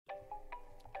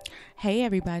Hey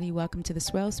everybody, welcome to the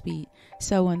Swirl Suite.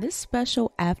 So on this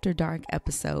special After Dark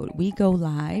episode, we go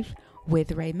live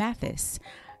with Rae Mathis.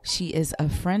 She is a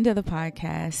friend of the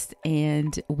podcast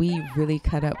and we really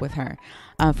cut up with her.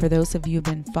 For those of you who've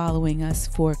been following us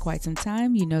for quite some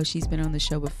time, you know she's been on the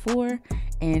show before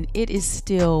and it is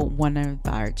still one of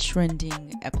our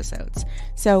trending episodes.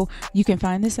 So you can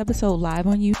find this episode live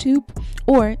on YouTube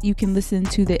or you can listen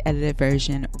to the edited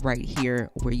version right here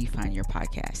where you find your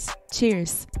podcast.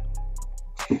 Cheers.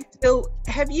 So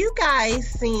have you guys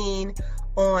seen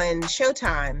on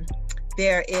Showtime,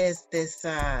 there is this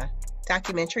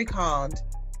documentary called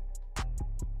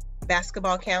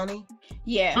Basketball County?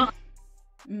 Yeah.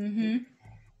 Mm-hmm.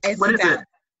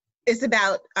 It's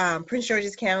about Prince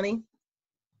George's County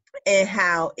and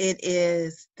how it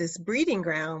is this breeding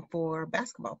ground for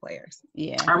basketball players.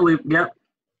 Yeah. I believe, yep.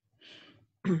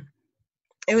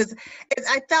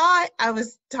 I thought, I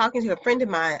was talking to a friend of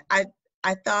mine, I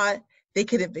thought they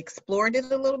could have explored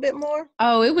it a little bit more.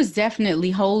 Oh, it was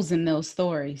definitely holes in those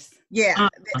stories. Yeah,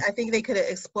 I think they could have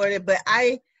explored it. But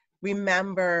I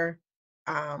remember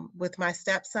with my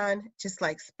stepson, just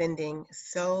like spending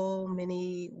so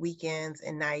many weekends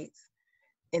and nights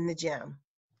in the gym.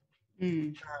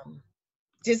 And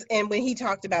when he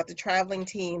talked about the traveling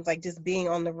teams, like just being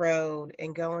on the road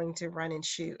and going to run and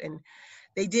shoot. And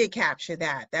they did capture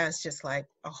that. That's just like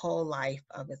a whole life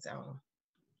of its own.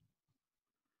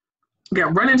 Yeah,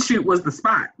 run and shoot was the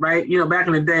spot, right? You know, back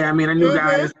in the day, I mean, I knew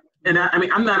guys, and I mean,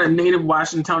 I'm not a native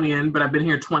Washingtonian, but I've been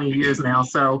here 20 years now,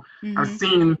 so I've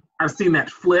seen that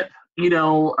flip, you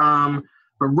know.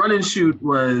 But run and shoot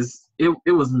was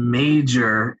it was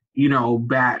major, you know,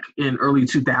 back in early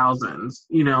 2000s,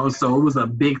 you know, so it was a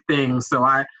big thing. So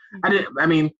I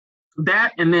mean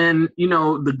that, and then you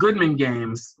know the Goodman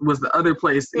games was the other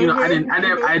place, you know.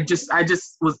 I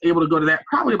just was able to go to that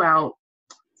probably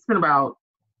it's been about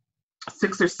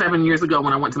 6 or 7 years ago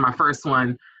when I went to my first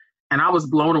one, and I was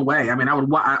blown away. I mean, I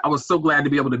was so glad to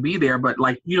be able to be there, but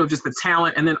like, you know, just the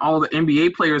talent, and then all the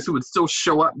NBA players who would still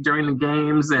show up during the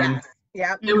games, and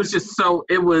it was just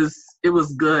it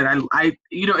was good. I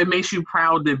you know, it makes you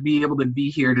proud to be able to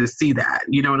be here to see that,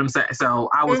 you know what I'm saying? So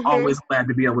I was always glad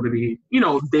to be able to be, you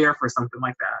know, there for something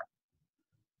like that.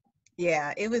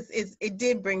 Yeah, it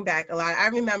did bring back a lot. I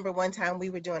remember one time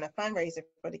we were doing a fundraiser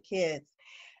for the kids,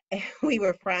 and we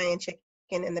were frying chicken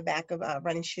in the back of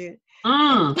Run and Shoot.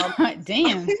 Damn. Like,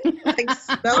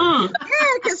 yeah,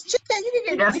 because chicken, you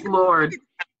can get Lord.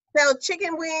 Sell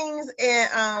chicken wings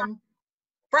and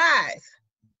fries.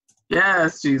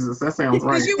 Yes, Jesus, that sounds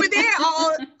right. Because you were there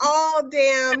all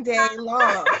damn day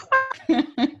long.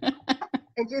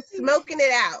 And just smoking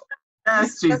it out.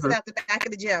 Yes, Jesus. Smoking out the back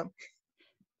of the gym.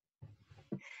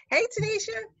 Hey,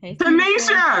 Tanisha. Hey,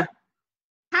 Tanisha.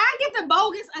 How I get the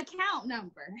bogus account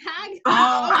number?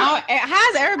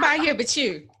 How's everybody here but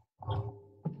you?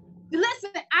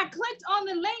 Listen, I clicked on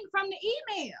the link from the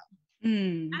email.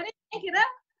 I didn't make it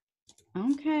up.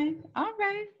 Okay. All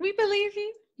right. We believe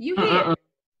you. You here.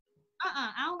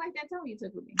 I don't like that tone you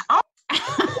took with me.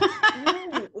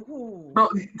 Well,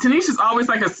 Tanisha's always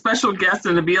like a special guest,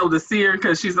 and to be able to see her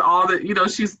because she's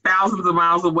she's thousands of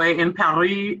miles away in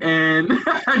Paris, and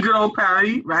good old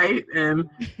Paris, right? And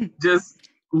just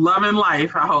loving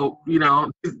life, I hope. You know,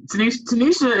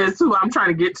 Tanisha is who I'm trying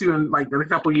to get to in a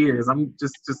couple years. I'm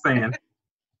just saying.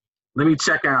 Let me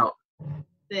check out.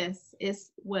 This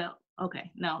is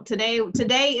okay. No, today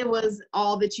it was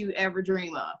all that you ever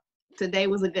dream of. Today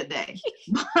was a good day.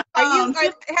 Have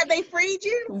they freed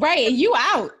you? Right, and you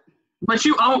out. But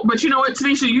you know what,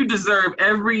 Tanisha, you deserve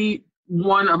every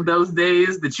one of those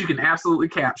days that you can absolutely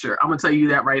capture. I'm gonna tell you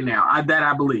that right now. I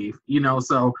believe. You know,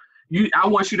 so I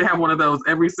want you to have one of those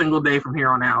every single day from here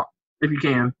on out, if you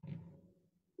can.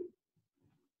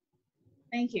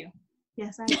 Thank you.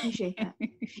 Yes, I appreciate that.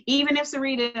 Even if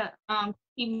Sarita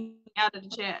keep me out of the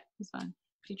chat, it's fine.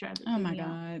 She tried to. Oh my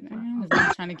God! I was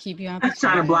not trying to keep you out. I'm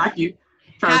trying to block you.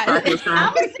 Trying to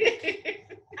start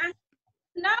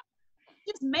No,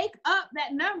 just make up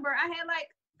that number. I had like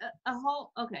a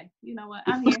whole. Okay, you know what?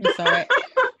 I'm here. It's all right.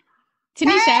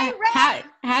 Tanisha,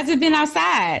 how's it been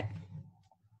outside?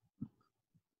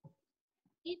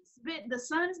 The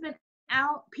sun's been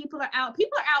out. People are out.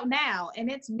 People are out now,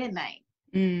 and it's midnight.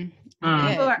 People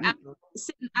are out,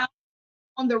 sitting out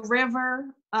on the river,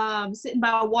 sitting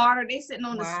by water. They sitting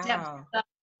on the steps and stuff,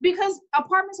 because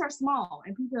apartments are small,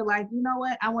 and people are like, you know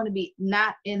what? I want to be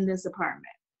not in this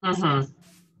apartment.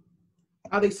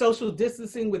 Are they social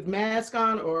distancing with mask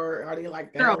on, or are they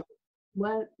like that? Girl,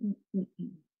 what?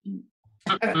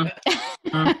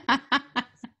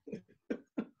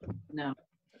 No.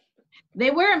 They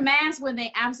wear a mask when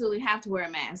they absolutely have to wear a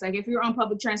mask. Like if you're on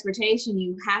public transportation,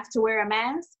 you have to wear a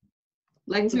mask.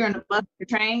 Like if you're on a bus or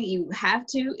train, you have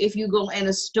to. If you go in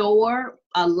a store,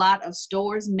 a lot of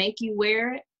stores make you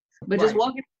wear it. But just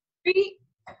walking the street,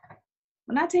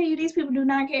 when I tell you these people do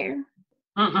not care.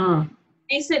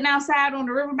 They sitting outside on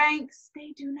the riverbanks,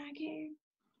 they do not care.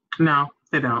 No,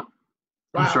 they don't.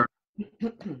 Wow. I'm sure.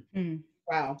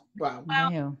 Wow.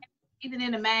 Well, even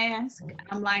in a mask,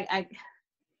 I'm like,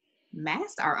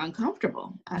 masks are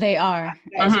uncomfortable. They are,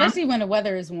 especially when the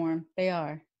weather is warm. They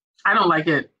are. I don't like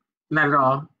it, not at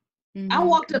all. I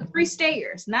walked up 3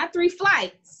 stairs, not 3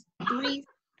 flights, 3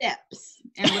 steps,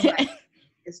 and was like,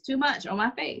 it's too much on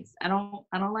my face. I don't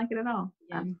like it at all.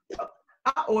 Yeah.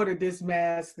 I ordered this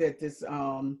mask that this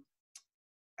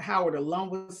Howard Alum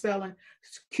was selling.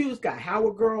 Q's got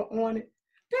Howard Girl on it.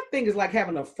 That thing is like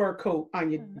having a fur coat on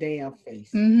your damn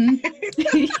face. Mm-hmm.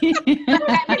 Seriously,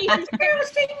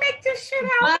 make this shit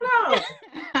out loud.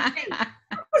 I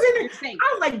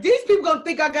was like, these people gonna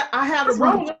think I have a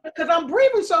Rona because I'm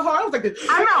breathing so hard. I was like,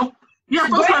 I know. Yeah,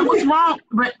 so like, what's wrong?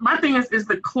 But my thing is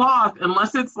the cloth.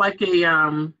 Unless it's like a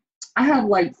I have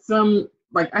like some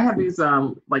I have these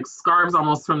like scarves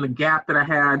almost from the Gap that I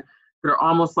had that are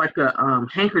almost like a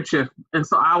handkerchief, and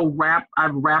so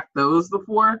I've wrapped those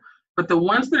before. But the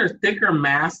ones that are thicker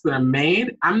masks that are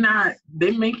made, it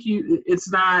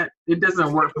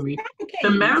doesn't work for me. The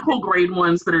medical grade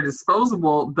ones that are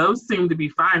disposable, those seem to be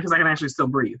fine because I can actually still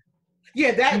breathe.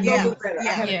 Yeah, that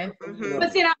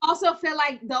But then I also feel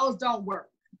like those don't work.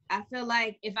 I feel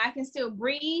like if I can still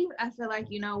breathe, I feel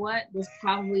like, you know what, this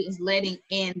probably is letting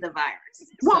in the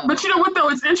virus. Well, but you know what though,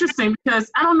 it's interesting because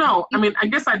I don't know. I mean, I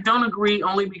guess I don't agree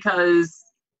only because,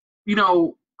 you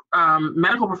know,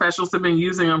 medical professionals have been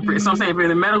using them. So I'm saying if they're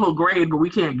the medical grade, but we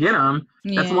can't get them,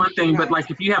 that's one thing. But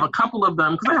like if you have a couple of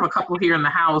them, because I have a couple here in the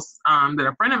house that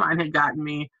a friend of mine had gotten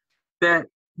me that,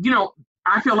 you know,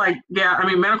 I feel like, yeah, I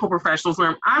mean, medical professionals wear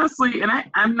them. Honestly, and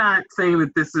I'm not saying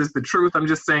that this is the truth. I'm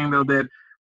just saying though that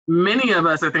many of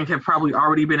us, I think, have probably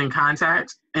already been in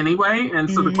contact anyway. And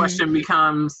so the question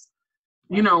becomes,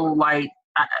 you know, like,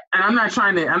 and I'm not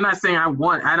saying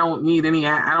I don't need any,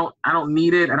 I don't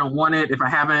need it. I don't want it if I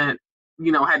haven't,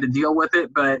 you know, had to deal with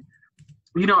it. But,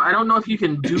 you know, I don't know if you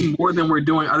can do more than we're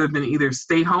doing other than either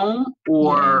stay home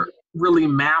or really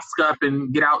mask up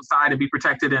and get outside and be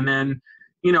protected. And then,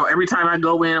 you know, every time I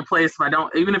go in a place,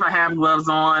 even if I have gloves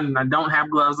on and I don't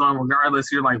have gloves on,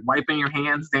 regardless, you're like wiping your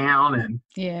hands down. And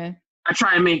I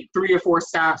try and make 3 or 4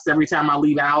 stops every time I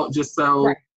leave out just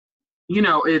so, you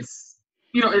know, it's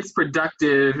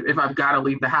productive. If I've got to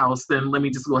leave the house, then let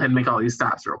me just go ahead and make all these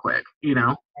stops real quick, you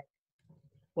know?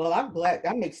 Well, I'm glad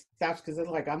I make stops because it's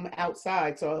like I'm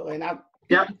outside. So, and I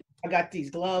got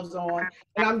these gloves on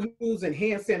and I'm using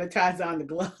hand sanitizer on the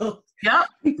gloves.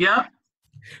 Yep.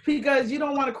 Because you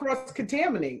don't want to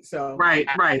cross-contaminate, so. Right.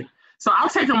 So I'll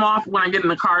take them off when I get in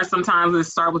the car sometimes and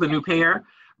start with a new pair.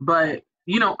 But,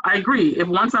 you know, I agree. If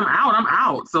once I'm out, I'm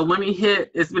out. So let me hit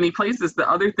as many places. The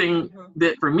other thing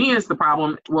that for me is the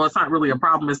problem, well, it's not really a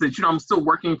problem, is that, you know, I'm still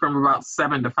working from about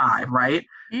 7 to 5, right?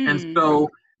 And so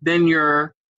then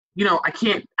you're, you know,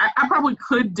 I probably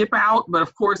could dip out, but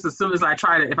of course, as soon as if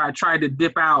I try to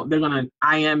dip out, they're going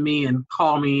to IM me and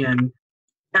call me and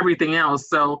everything else.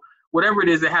 So whatever it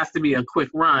is, it has to be a quick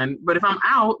run. But if I'm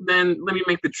out, then let me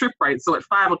make the trip right. So at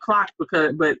 5 o'clock,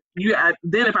 then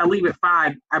if I leave at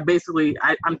 5,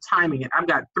 I'm timing it. I've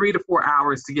got 3 to 4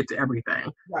 hours to get to everything.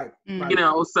 Right. You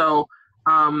know, so,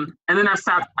 and then I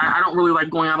don't really like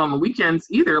going out on the weekends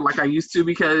either, like I used to,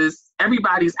 because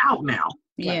everybody's out now.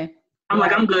 Yeah. I'm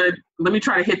like, I'm good. Let me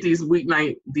try to hit these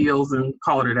weeknight deals and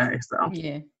call it a day. So.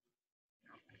 Yeah.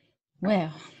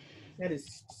 Well. That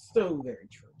is so very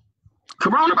true.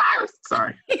 Coronavirus.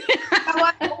 Sorry.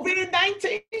 COVID-19.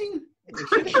 They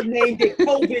should have named it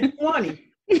COVID-20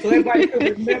 so everybody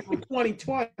could remember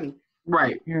 2020.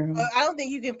 Right. I don't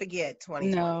think you can forget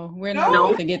 2020. No, we're not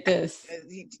going to forget this.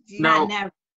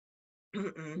 Never.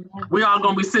 We all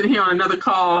going to be sitting here on another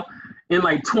call in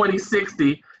like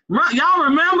 2060. Y'all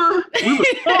remember? We were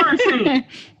quarantined.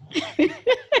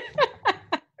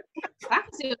 I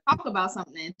can still talk about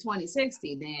something in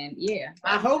 2060, then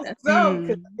I hope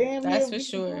so. That's for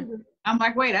sure. I'm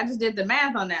like, wait, I just did the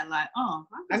math on that. Like,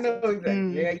 I know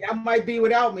exactly. Yeah, y'all might be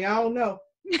without me. I don't know.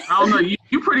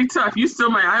 You pretty tough. You still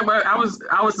might. I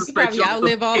was suspect you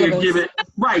outlive all of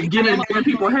us. Giving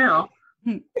people hell.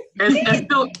 And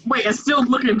still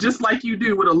looking just like you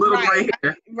do with a little gray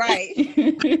hair. Right.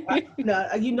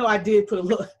 I did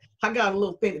put I got a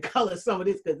little thing to color some of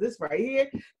this because this right here.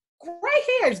 Gray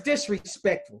hair is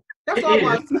disrespectful. That's all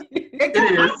I'm saying. It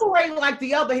don't operate like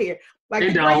the other hair. Like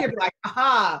the gray hair, like,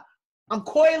 aha, I'm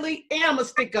coily and I'm gonna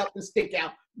stick up and stick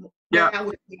out. Yeah. I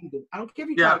don't care if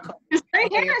you Yeah. call The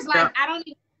straight hair is like, I don't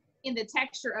even in the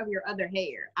texture of your other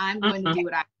hair. I'm going to do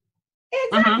what I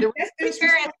Exactly. The rest the is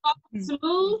hair is soft and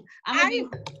smooth. I'm gonna be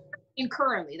in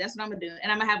curly. That's what I'm gonna do.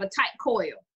 And I'm gonna have a tight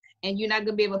coil. And you're not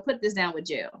gonna be able to put this down with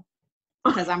gel.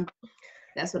 Because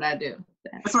that's what I do.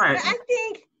 That's right. But I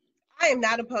think I am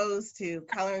not opposed to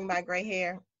coloring my gray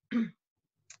hair.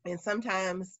 And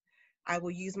sometimes I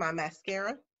will use my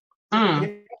mascara.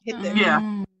 Hit the,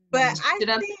 Yeah. But I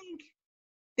think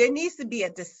there needs to be a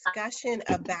discussion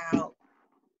about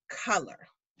color.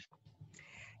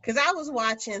 Because I was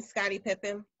watching Scottie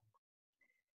Pippen,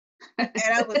 and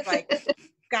I was like,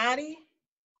 Scottie?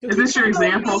 Is this your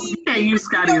example? You can't use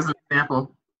Scottie as an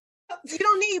example. You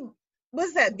don't need,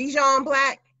 what's that, Bijan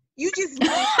Black? You just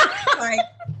need, like,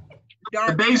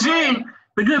 dark. The Beijing.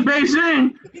 The good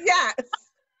Beijing. Yes.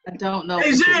 I don't know.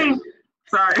 Beijing.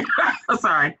 Sorry.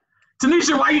 Sorry.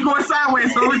 Tanisha, why you going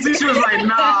sideways? So Tanisha was like,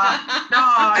 nah.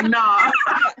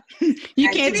 You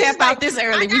can't tap out this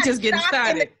early. We just getting stock in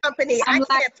started. the company. I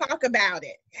can't talk about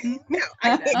it. No,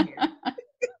 I can't.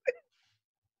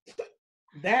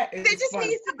 That is There just funny.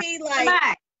 needs to be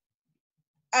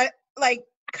like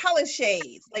color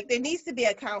shades. Like there needs to be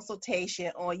a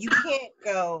consultation on. You can't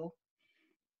go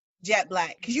jet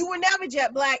black because you were never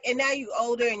jet black, and now you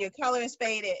older and your color is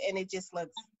faded, and it just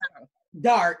looks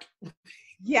dark.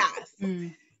 Yes.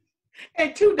 And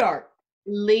too dark.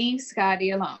 Leave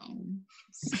Scottie alone.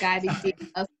 Scottie did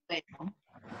us well.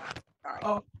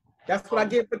 Oh, that's what I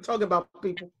get for talking about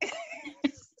people.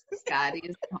 Scottie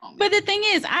is home. But the thing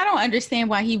is, I don't understand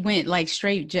why he went like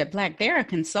straight jet black. There are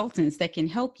consultants that can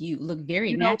help you look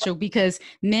very natural because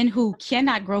men who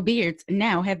cannot grow beards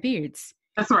now have beards.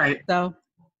 That's right. So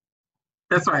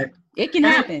that's right. It can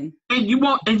happen. And you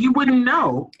won't, and you wouldn't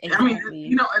know. Exactly. I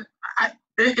mean,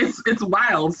 it's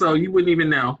wild, so you wouldn't even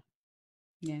know.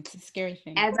 Yeah, it's a scary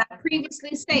thing. As I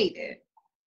previously stated,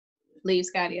 leave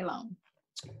Scottie alone.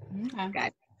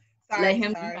 Okay. Sorry, Let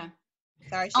him.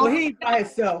 Sorry. Oh, he ain't by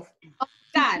himself.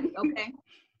 Scottie, okay.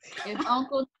 If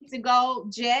Uncle needs to go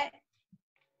jet,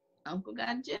 Uncle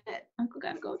got to jet. Uncle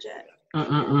got to go jet.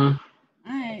 All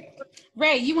right.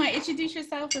 Rae, you want to introduce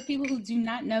yourself for people who do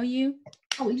not know you?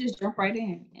 Oh, we just jump right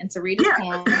in. And Sarita's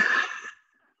corner.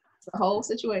 It's the whole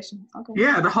situation. Okay.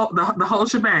 Yeah, the whole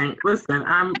shebang. Listen,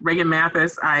 I'm Rae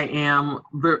Mathis. I am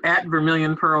at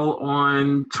Vermilion Pearl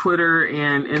on Twitter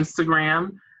and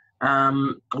Instagram. A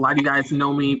lot of you guys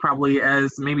know me probably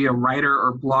as maybe a writer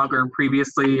or blogger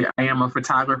previously. I am a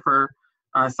photographer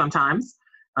sometimes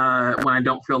when I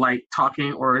don't feel like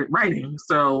talking or writing.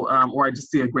 So, or I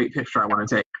just see a great picture I want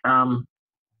to take.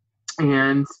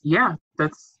 And yeah,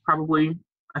 that's probably,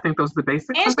 I think those are the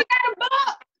basics. And she got a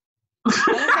book.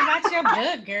 Tell us about your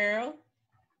book, girl.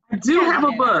 I do have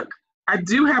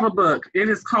a book. It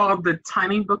is called The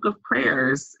Tiny Book of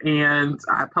Prayers, and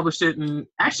I published it. And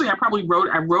actually, I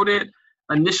wrote it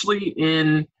initially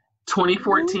in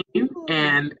 2014,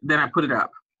 and then I put it up.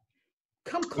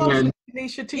 Come closer,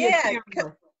 Tanisha, to your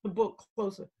camera. The book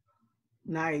closer.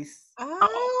 Nice.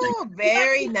 Oh,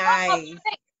 very nice.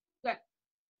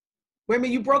 Wait a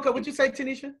minute, you broke up. What'd you say,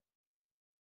 Tanisha?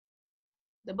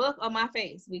 The book or my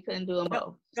face? We couldn't do them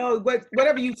both. No,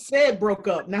 whatever you said broke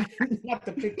up, not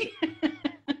the picture.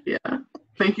 Yeah.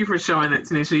 Thank you for showing it,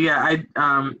 Tanisha. Yeah,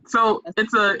 so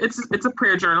it's a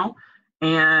prayer journal,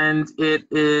 and it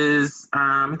is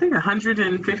I think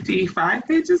 155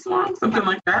 pages long, something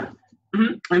like that.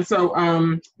 And so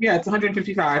yeah, it's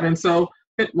 155, and so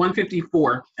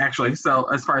 154 actually. So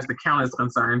as far as the count is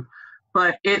concerned,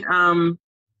 but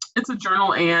it's a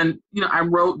journal, and I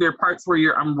wrote. There are parts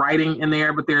where I'm writing in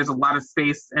there, but there's a lot of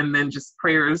space, and then just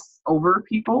prayers over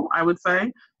people, I would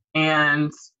say, and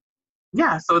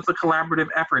yeah, so it's a collaborative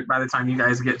effort by the time you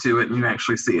guys get to it and you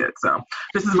actually see it. So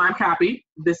this is my copy.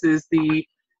 This is the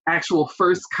actual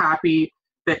first copy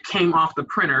that came off the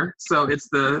printer. So it's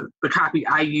the copy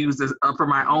I use for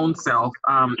my own self.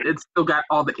 It's still got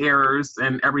all the errors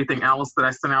and everything else that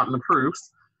I sent out in the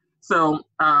proofs. So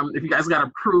if you guys got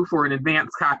a proof or an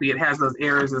advanced copy, it has those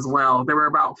errors as well. There were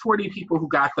about 40 people who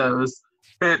got those,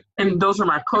 and those are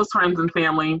my close friends and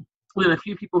family, and a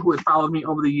few people who had followed me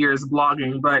over the years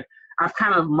blogging. But I've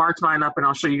kind of marked mine up, and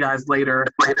I'll show you guys later,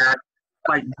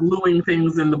 like gluing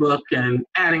things in the book and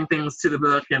adding things to the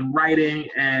book and writing.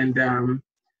 And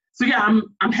so yeah,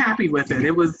 I'm happy with it.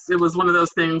 It was one of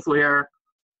those things where,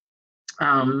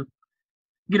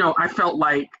 I felt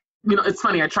like, it's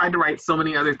funny, I tried to write so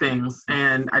many other things,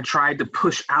 and I tried to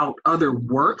push out other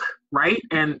work, right?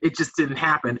 And it just didn't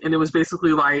happen. And it was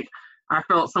basically like, I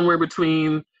felt somewhere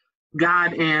between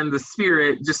God and the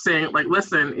spirit just saying, like,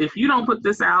 listen, if you don't put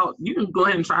this out, you can go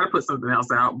ahead and try to put something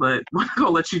else out, but we're not gonna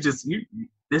let you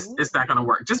it's not gonna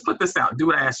work. Just put this out. Do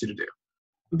what I asked you to do.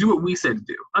 Do what we said to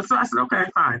do. And so I said, okay,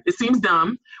 fine. It seems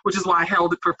dumb, which is why I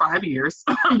held it for 5 years.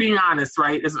 I'm being honest,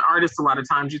 right? As an artist, a lot of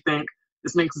times you think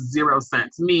this makes zero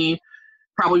sense. Me,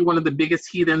 probably one of the biggest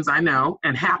heathens I know,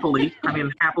 and happily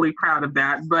proud of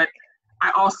that. But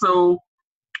I also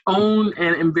own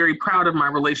and am very proud of my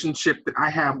relationship that I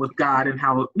have with God and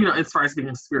how, as far as being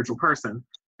a spiritual person.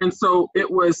 And so it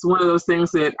was one of those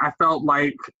things that I felt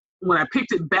like when I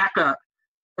picked it back up,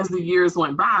 as the years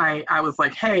went by, I was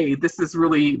like, hey, this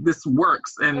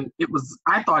works. And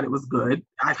I thought it was good.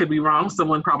 I could be wrong.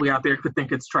 Someone probably out there could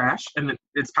think it's trash, and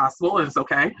it's possible, and it's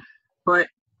okay. But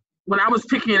when I was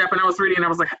picking it up and I was reading it, I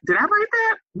was like, did I write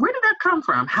that? Where did that come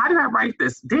from? How did I write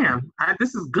this? Damn,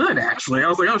 this is good, actually. I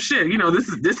was like, oh shit,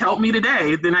 this helped me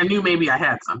today. Then I knew maybe I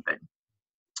had something.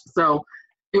 So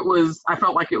I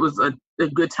felt like it was a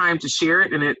good time to share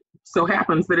it. And it so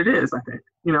happens that it is, I think,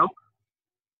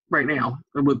 right now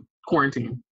with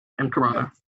quarantine and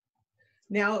Corona.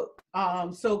 Now,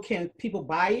 so can people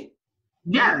buy it?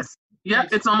 Yes. Yep,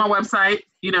 it's on my website,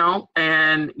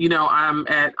 and, I'm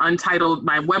at Untitled.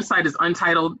 My website is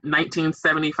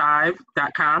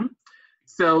untitled1975.com.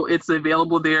 So it's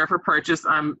available there for purchase.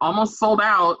 I'm almost sold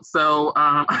out, so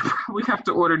I probably have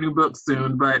to order new books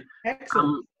soon, but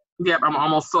I'm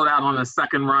almost sold out on the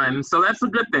second run. So that's a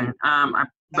good thing. I'm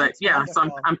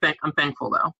thankful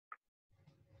though.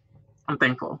 I'm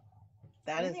thankful.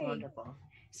 That is wonderful.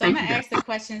 So I'm going to ask the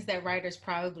questions that writers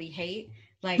probably hate.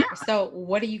 So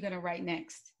what are you going to write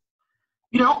next?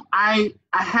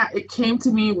 It came to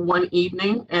me one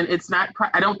evening, and it's not,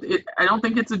 I don't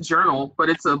think it's a journal, but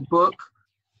it's a book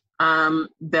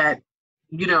that,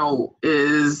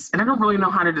 is, and I don't really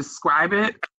know how to describe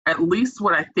it. At least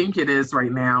what I think it is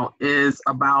right now is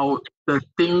about the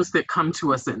things that come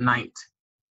to us at night.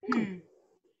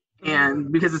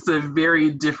 And because it's a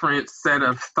very different set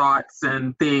of thoughts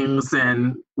and things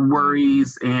and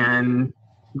worries and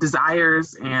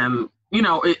desires, and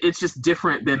it's just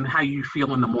different than how you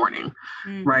feel in the morning,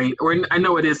 right? Or I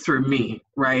know it is for me,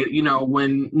 right?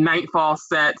 When nightfall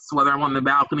sets, whether I'm on the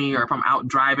balcony or if I'm out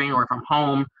driving or if I'm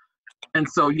home. And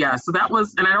so so that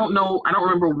was, and I don't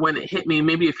remember when it hit me,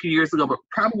 maybe a few years ago, but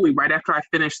probably right after I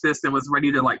finished this and was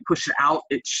ready to push it out,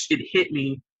 it hit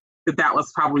me that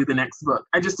was probably the next book.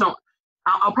 I just don't,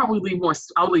 I'll probably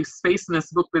I'll leave space in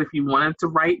this book, but if you wanted to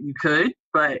write, you could,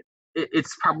 but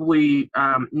it's probably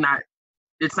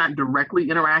it's not directly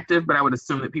interactive, but I would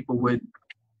assume that people would,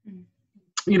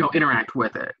 interact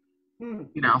with it, so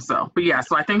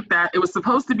I think that it was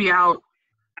supposed to be out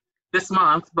this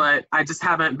month, but I just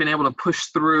haven't been able to push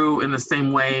through in the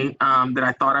same way that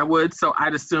I thought I would. So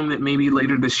I'd assume that maybe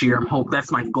later this year,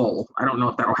 that's my goal. I don't know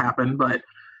if that'll happen, but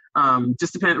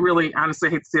just really, honestly,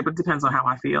 I hate to say it, but it depends on how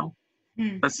I feel.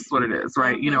 That's just what it is,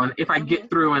 right? And if I get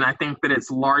through and I think that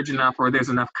it's large enough or there's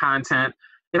enough content,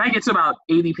 if I get to about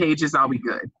 80 pages, I'll be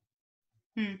good.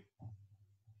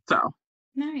 So.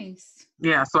 Nice.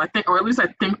 Yeah, so I think, or at least I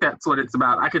think that's what it's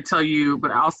about. I could tell you,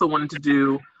 but I also wanted to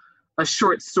do a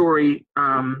short story.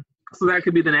 So that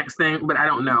could be the next thing, but I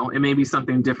don't know. It may be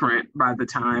something different by the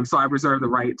time. So I reserve the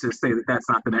right to say that that's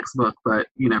not the next book, but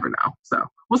you never know. So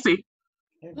we'll see.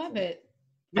 Love it.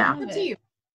 Yeah. Up to you.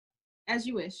 As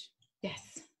you wish.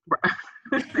 Yes.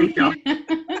 Thank y'all.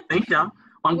 Thank y'all.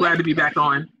 Well, I'm glad to be back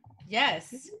on.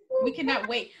 Yes. We cannot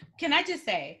wait. Can I just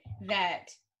say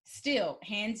that still,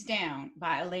 hands down,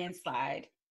 by a landslide,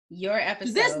 your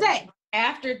episode this day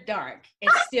After Dark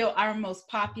is still our most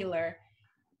popular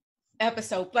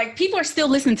episode. People are still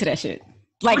listening to that shit.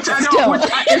 Which it's so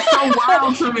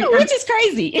wild to me. Which is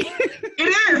crazy. It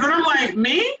is. And I'm like,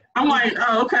 me? I'm like,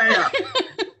 oh, okay.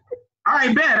 All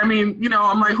right, bet. I mean,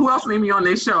 I'm like, who else need me on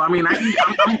this show? I mean,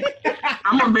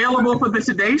 I'm available for the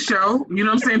Today Show. You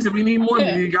know what I'm saying? So we need more.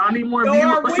 Y'all need more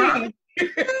viewers.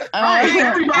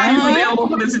 Everybody's available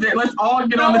for the Today. Let's all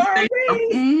get on the Today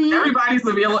Show. Everybody's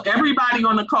available. Everybody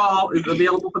on the call is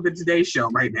available for the Today Show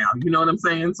right now. You know what I'm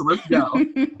saying? So let's go.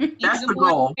 That's the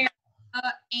goal.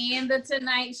 And the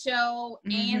Tonight Show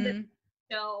and the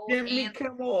show.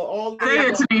 Come on, say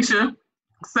it, Tanisha.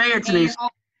 Say it, Tanisha.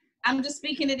 I'm just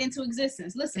speaking it into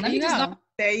existence. Listen, there you go.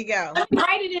 Let me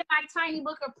write it in my tiny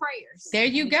book of prayers. There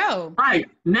you go. Right.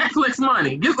 Netflix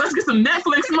money. Let's get some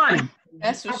Netflix money.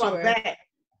 That's for sure. That?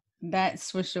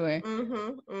 That's for sure.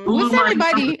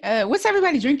 Mm-hmm. What's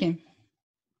everybody drinking?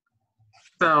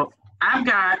 So I've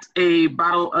got a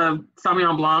bottle of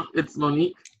Sauvignon Blanc. It's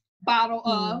Monique. Bottle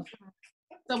of.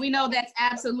 So we know that's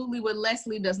absolutely what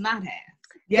Leslie does not have.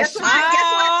 Yes. Guess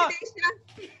what?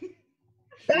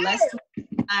 Less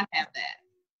I have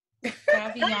that.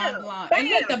 Sauvignon Blanc. And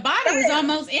look, the bottle is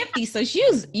almost empty. So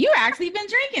you actually been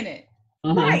drinking it.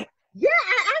 Mm-hmm. Right. Yeah,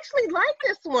 I actually like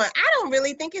this one. I don't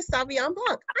really think it's Sauvignon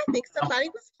Blanc. I think somebody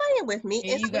was playing with me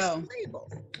and switched the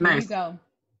labels. There you go.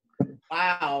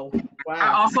 Wow.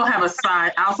 I also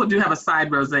do have a side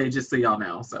rosé, just so y'all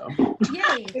know. So.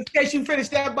 Yay. In case you finish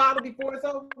that bottle before it's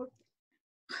over.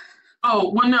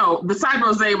 Oh, well, no. The side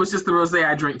rosé was just the rosé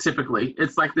I drink typically.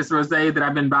 It's like this rosé that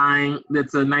I've been buying.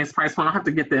 That's a nice price point. I'll have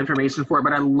to get the information for it,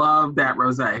 but I love that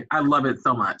rosé. I love it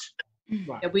so much.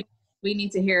 Yeah, we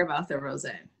need to hear about the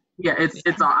rosé. Yeah, it's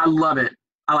I love it.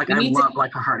 I love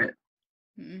like a heart it.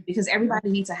 Because everybody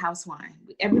needs a house wine.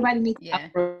 Everybody needs a house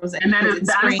rosé. And that is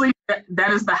honestly that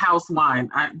is the house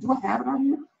wine. Do I have it on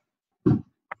here?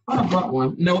 I brought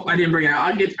one. Nope, I didn't bring it out.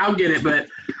 I'll get it, but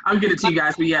I'll get it to you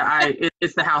guys. But yeah,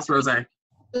 it's the house rosé.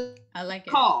 I like it.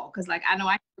 Call, because like I know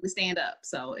I can really stand up.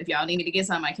 So if y'all need me to get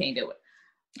something, I can't do it.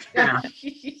 Yeah.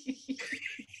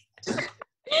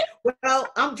 Well,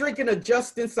 I'm drinking a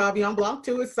Justin Sauvignon Blanc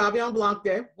too. It's Sauvignon Blanc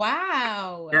Day.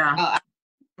 Wow. Yeah.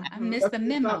 I missed the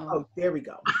memo. Oh, there we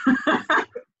go.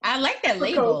 I like that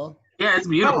label. Yeah, it's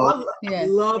beautiful. I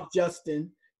love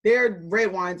Justin. Their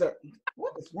red wines are.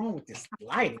 What is wrong with this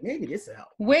lighting? Maybe this will help.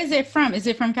 Where is it from? Is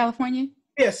it from California?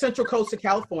 Yeah, Central Coast of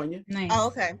California. Nice. Oh,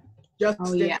 okay. Justin.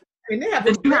 Oh, yeah. And they have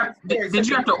Did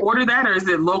you have to order that, or is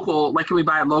it local? Like, can we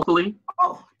buy it locally?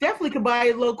 Oh, definitely could buy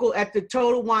it local at the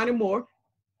Total Wine and More.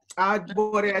 I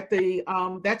bought it at the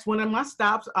that's one of my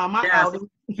stops, my outing.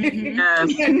 Yes.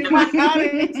 My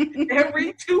outings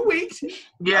every 2 weeks.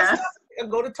 Yes. I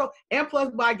go to Total and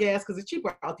plus buy gas because it's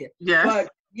cheaper out there. Yes.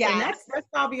 But Yeah, that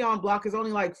Sauvignon Blanc is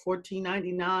only like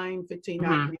 $14.99,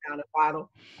 $15.99 a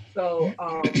bottle. So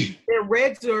their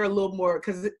reds are a little more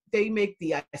because they make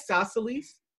the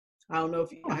isosceles. I don't know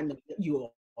if you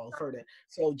all heard it.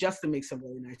 So Justin makes some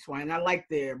really nice wine. I like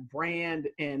their brand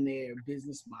and their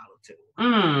business model too.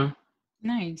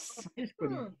 Nice. It's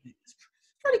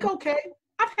pretty okay.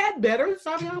 I've had better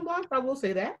Sauvignon Blanc, I will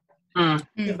say that.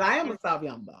 Because I am a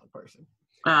Sauvignon Blanc person.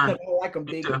 I like them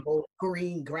big, bold,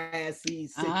 green, grassy,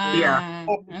 citrus. Yeah.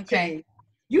 Okay.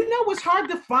 You know what's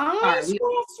hard to find?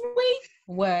 Swirl Suite?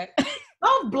 What?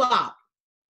 Love Block.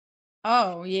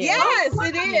 Oh, yeah. Yes,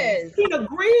 it is. Pinot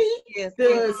Gris, Yes,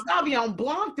 the Sauvignon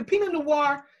Blanc, the Pinot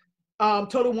Noir,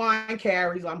 Total Wine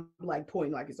carries. I'm like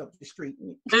pointing like it's up the street.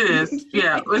 It is.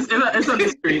 Yeah. It's up the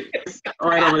street. It's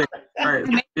right over there.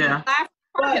 Right. Yeah.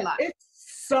 But it's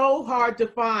so hard to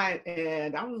find,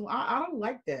 and I don't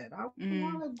like that.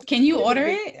 Can you order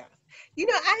it? You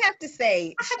know, I have to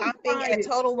say, shopping at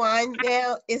Total Wine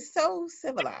now is so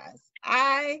civilized.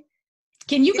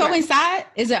 Can you go inside?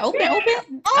 Is it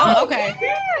open? Oh, okay.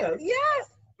 Yes.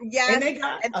 And they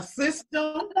got a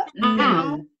system.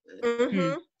 And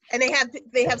they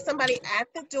have somebody at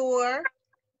the door.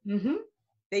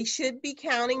 They should be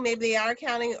counting. Maybe they are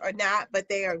counting or not, but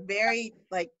they are very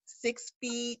 6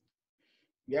 feet.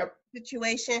 Yep.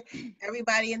 Situation.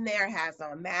 Everybody in there has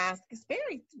a mask. It's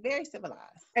very, very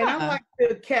civilized. And I like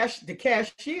the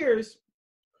cashiers,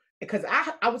 because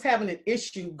I was having an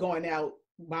issue going out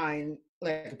buying,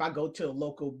 like if I go to a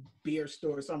local beer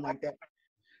store or something like that,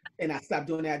 and I stopped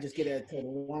doing that, I just get it at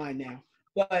Total Wine now.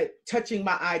 But touching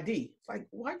my ID, it's like,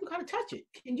 why you gotta touch it?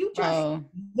 Can you just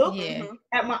look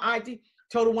at my ID?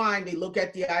 Total Wine, they look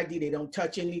at the ID, they don't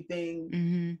touch anything,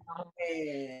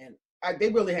 and they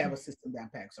really have a system down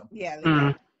pat. So yeah,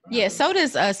 so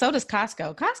does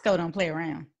Costco. Costco don't play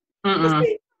around. No,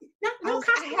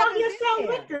 Costco out here sell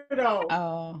liquor though.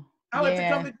 Oh, I like to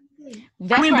come to.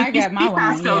 That's where I got my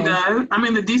wine. Costco does. I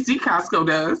mean, the DC Costco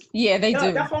does. Yeah, they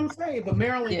do. That's what I'm saying. But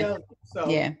Maryland does. So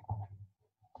yeah.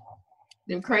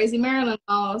 Them crazy Maryland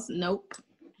laws. Nope.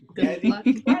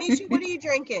 Tanisha, what are you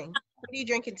drinking? What are you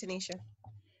drinking, Tanisha?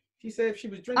 She said if she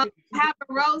was drinking. Have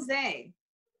a rosé.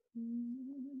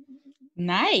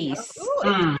 Nice. Ooh,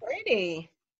 it's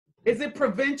pretty. Is it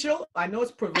provincial? I know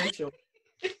it's provincial.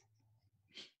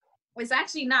 It's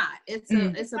actually not. It's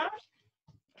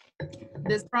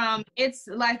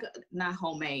like not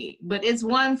homemade, but it's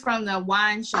one from the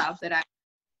wine shop that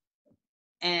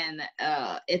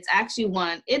it's actually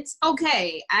one. It's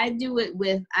okay. I do it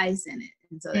with ice in it,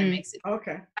 and so that makes it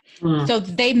okay. So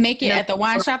they make it at the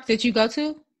wine shop that you go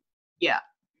to? Yeah.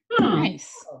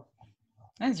 Nice.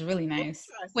 That's really nice.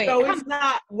 Wait, so it's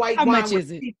not white how wine much with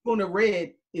is it? a teaspoon of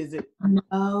red, is it?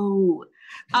 No.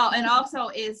 Oh, and also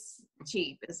it's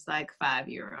cheap. It's like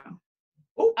 €5.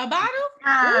 A bottle?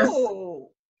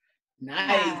 Oh,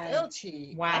 nice. Real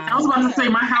cheap. Wow. I was about to say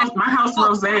my house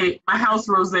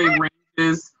rosé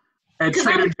ranges at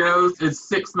Trader Joe's is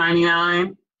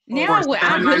 $6.99. Now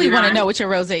I really want to know what your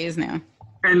rosé is now.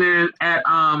 And then at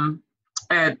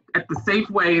the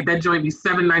Safeway, that joint be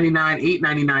 $7.99,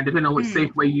 $8.99, depending on which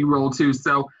Safeway you roll to.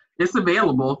 So it's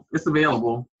available.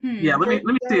 Yeah, let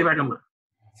me see if I can look.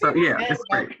 So yeah, it's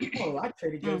great. Oh, I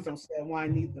Trader Joe's don't sell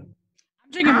wine either.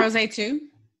 I'm drinking rosé too.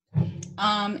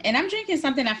 And I'm drinking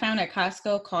something I found at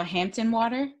Costco called Hampton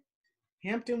Water.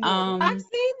 Hampton Water. I've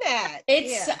seen that.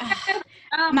 It's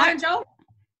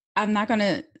I'm not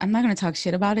gonna talk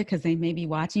shit about it because they may be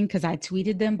watching because I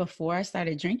tweeted them before I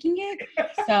started drinking it.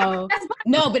 So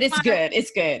no, but it's good. It's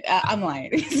good. I'm lying.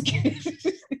 It's good.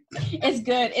 It's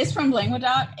good. It's from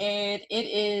Languedoc and it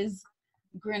is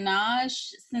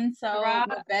Grenache, Cinsault,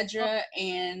 Mourvedre,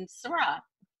 and Syrah.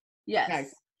 Yes.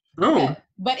 Nice. Oh. Yeah.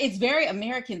 But it's very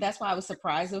American. That's why I was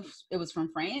surprised if it was from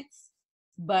France.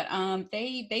 But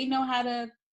they know how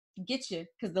to get you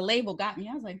because the label got me.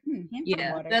 I was like,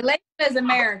 Hampton Water. The label is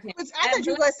American. I thought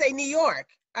you were going to say New York.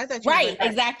 I thought you right,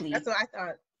 exactly. That's what I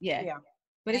thought. Yeah.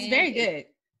 But it's very good.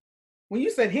 When you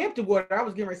said Hampton Water, I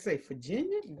was going to say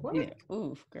Virginia. What? Yeah.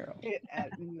 Oof, girl.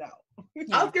 No.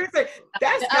 I was going to say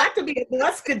that's got to be a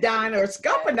Muscadine or a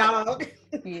Scuppernong.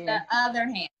 The other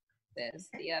hand. Says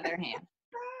the other hand.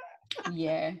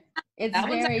 Yeah. It's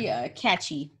very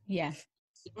catchy. Yeah.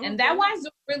 And that wine's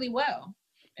doing really well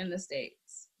in the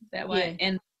States. That wine.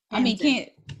 Yeah.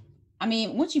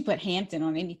 And once you put Hampton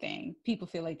on anything, people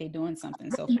feel like they're doing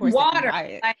something. So of course water.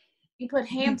 Like, you put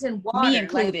Hampton water. Me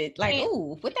included. Like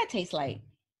ooh, what that tastes like?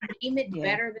 Name it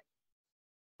better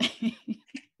than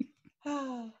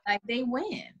like they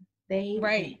win. They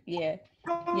win. Yeah.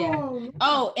 Oh. Yeah.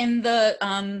 Oh, and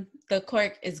the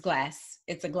cork is glass.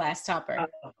 It's a glass topper.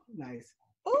 Nice.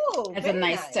 Oh, that's a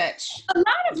nice touch. A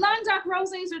lot of Languedoc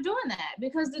rosés are doing that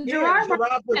because the Gerard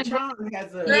Bertrand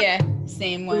has a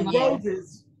same one.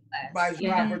 Roses by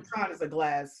Gerard Bertrand is a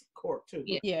glass cork too.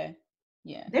 Yeah.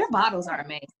 Their bottles are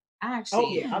amazing. I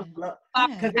actually, I love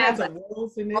because it has a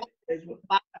rose in it.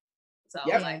 So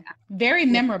like very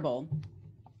memorable.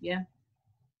 Yeah.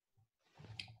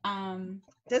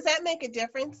 Does that make a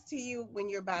difference to you when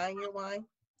you're buying your wine?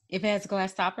 If it has a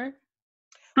glass topper?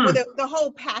 Well, the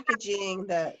whole packaging,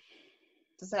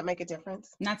 does that make a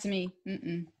difference? Not to me.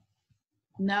 Mm-mm.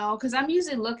 No, because I'm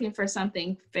usually looking for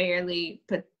something fairly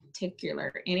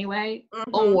particular anyway.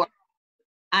 Mm-hmm. Or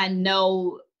I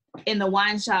know in the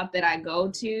wine shop that I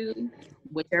go to,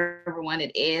 whichever one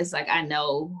it is, like I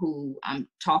know who I'm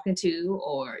talking to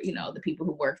or, the people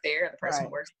who work there, the person who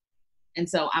works. And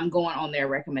so I'm going on their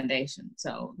recommendation.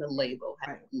 So the label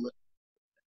has to look.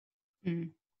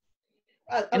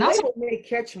 A label may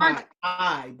catch my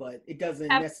eye, but it doesn't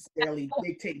necessarily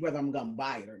dictate whether I'm going to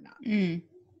buy it or not.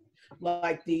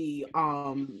 Like the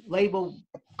label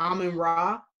Amin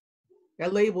Ra,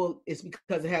 that label is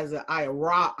because it has an eye of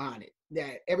Ra on it.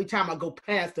 That every time I go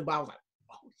past the bottle, I was like,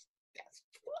 oh, that's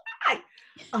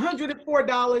fly.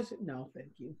 $104? No,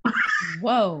 thank you.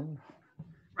 Whoa.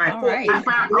 Right. All right.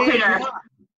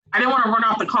 I didn't want to run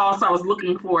off the call, so I was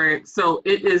looking for it. So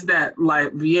it is that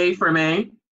like Vieille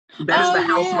Ferme. That is the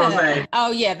house rosé.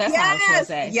 Oh yeah, that's house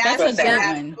rosé. Yes, that's a good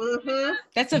one. Mm-hmm.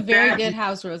 That's a very good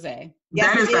house rosé.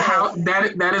 That is the house.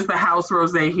 That is the house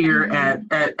rosé here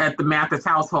at the Mathis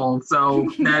household. So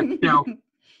that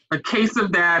a case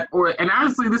of that, and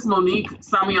honestly, this Monique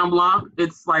Sauvignon Blanc,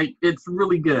 it's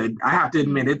really good. I have to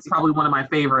admit, it's probably one of my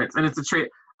favorites, and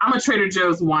I'm a Trader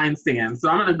Joe's wine stand, so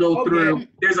I'm gonna go through.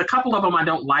 There's a couple of them I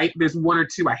don't like. There's one or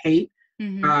two I hate.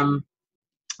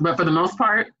 But for the most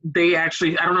part, they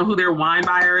actually, I don't know who their wine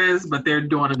buyer is, but they're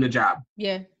doing a good job.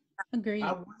 Yeah, agreed.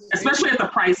 Especially at the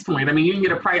price point. I mean, you can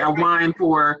get a wine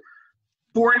for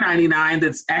 $4.99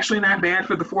 that's actually not bad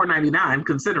for the $4.99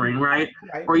 considering, right?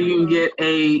 Or you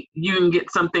can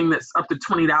get something that's up to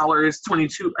 $20,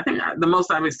 $22. I think the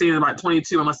most I've seen is about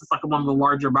 $22, unless it's like one of the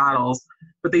larger bottles.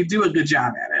 But they do a good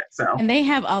job at it. So and they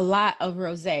have a lot of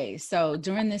rosés. So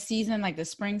during the season, like the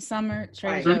spring, summer,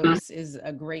 Trader Joe's is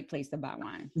a great place to buy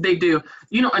wine. They do.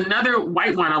 Another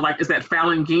white wine I like is that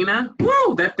Falangina.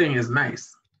 Woo, that thing is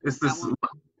nice. It's this,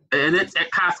 and it's at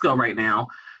Costco right now.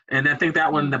 And I think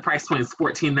that one, the price point is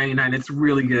 $14.99. It's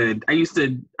really good. I used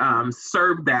to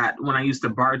serve that when I used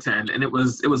to bartend, and it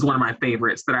was one of my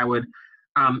favorites that I would.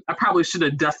 I probably should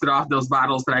have dusted off those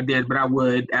bottles that I did, but I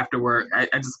would afterward. I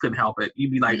just couldn't help it. You'd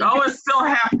be like, "Oh, it's still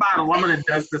half bottle. I'm gonna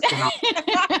dust this one off."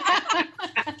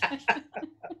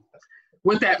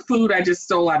 With that food I just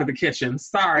stole out of the kitchen.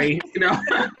 Sorry,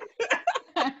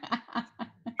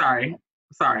 Sorry.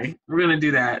 We're gonna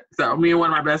do that. So me and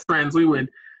one of my best friends, we would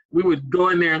go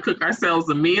in there and cook ourselves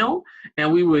a meal,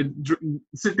 and we would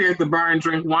sit there at the bar and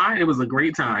drink wine. It was a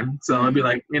great time. So I'd be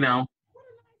like,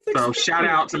 So shout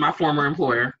out to my former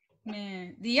employer.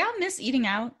 Man, do y'all miss eating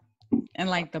out and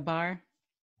like the bar?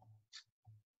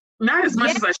 Not as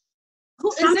much as I. Is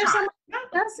there some?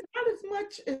 Not as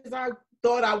much as I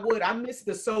thought I would. I missed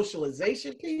the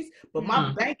socialization piece, but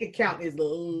my bank account is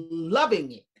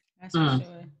loving it. That's for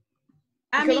sure.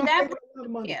 I mean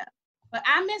yeah. But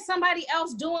I miss somebody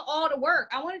else doing all the work.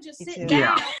 I want to just sit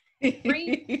down,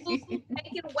 bring food,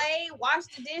 take it away, wash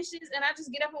the dishes, and I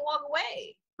just get up and walk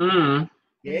away.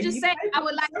 Yeah, just say I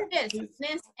would like this,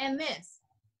 and this.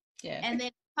 Yeah. And then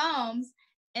it comes,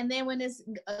 and then when this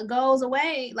goes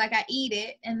away, like I eat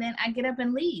it, and then I get up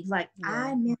and leave. Like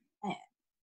I miss that.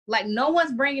 Like no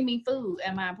one's bringing me food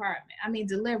at my apartment. I mean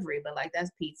delivery, but like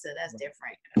that's pizza. That's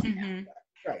different.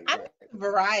 I miss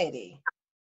variety.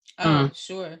 Oh,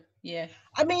 sure. Yeah.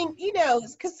 I mean,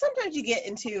 because sometimes you get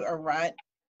into a rut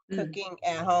cooking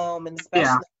at home, and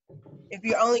especially if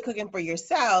you're only cooking for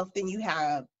yourself, then you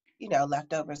have,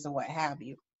 leftovers or what have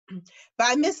you. But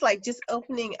I miss like just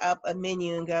opening up a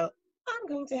menu and go, I'm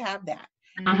going to have that.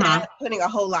 Not putting a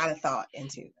whole lot of thought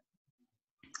into it.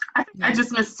 I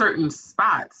just miss certain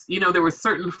spots. There was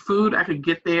certain food I could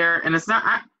get there, and it's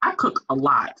not. I cook a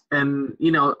lot, and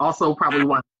also probably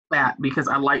want that because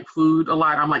I like food a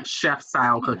lot. I'm like chef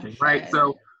style cooking, right?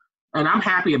 So, and I'm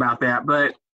happy about that.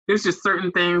 But there's just certain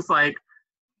things like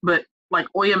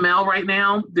Oyamel right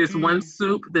now. There's one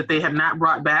soup that they have not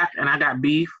brought back, and I got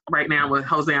beef right now with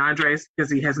Jose Andres because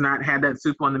he has not had that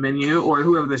soup on the menu, or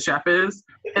whoever the chef is.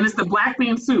 And it's the black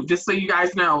bean soup. Just so you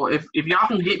guys know, if y'all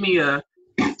can get me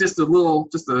just a little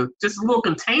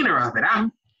container of it, I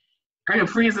can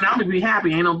freeze it out and be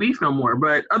happy. Ain't no beef no more.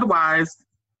 But otherwise,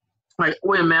 like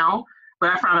Oyamel, but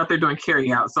I found out they're doing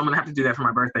carry out, so I'm gonna have to do that for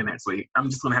my birthday next week. I'm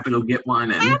just gonna have to go get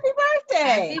one. And happy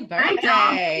birthday! Happy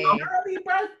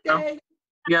birthday!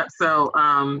 Yeah. So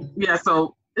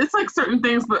so it's like certain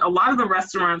things, but a lot of the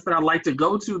restaurants that I like to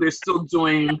go to, they're still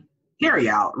doing carry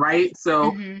out, right?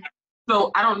 So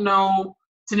so I don't know,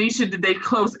 Tanisha, did they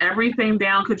close everything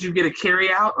down? Could you get a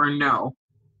carry out or no?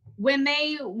 When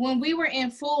we were in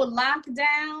full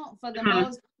lockdown, for the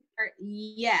most part,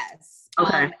 yes.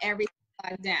 Okay. Everything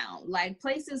locked down. Like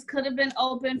places could have been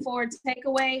open for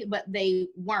takeaway, but they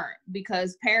weren't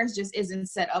because Paris just isn't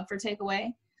set up for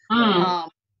takeaway.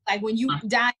 Like when you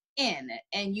dine in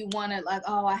and you want to like,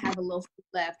 oh, I have a little food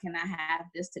left. Can I have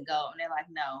this to go? And they're like,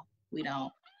 no, we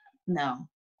don't. No.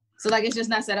 So like it's just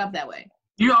not set up that way.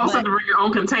 You also have to bring your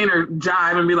own container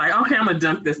jive and be like, okay, I'm gonna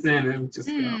dump this in and just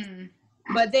go.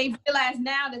 But they realize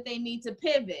now that they need to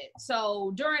pivot.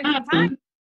 So during confinement,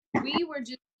 we were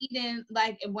just eating,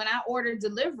 like when I ordered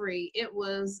delivery, it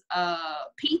was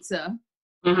pizza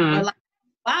or like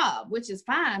Bob, which is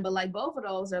fine, but like both of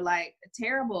those are like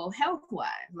terrible health-wise.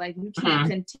 Like you can't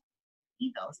continue to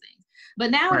eat those things. But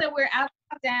now that we're out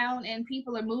of lockdown and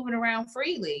people are moving around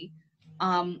freely,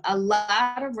 a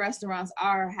lot of restaurants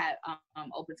are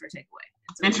open for takeaway.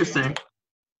 So interesting.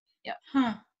 Yeah.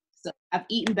 Huh. So I've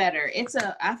eaten better.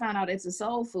 I found out it's a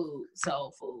soul food.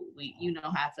 You know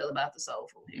how I feel about the soul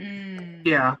food here.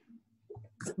 Yeah.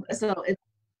 So it's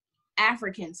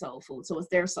African soul food. So it's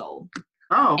their soul.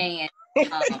 Oh. And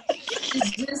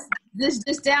it's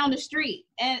just down the street.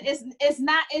 And it's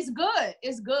good.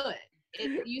 It's good.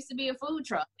 It used to be a food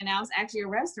truck and now it's actually a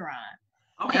restaurant.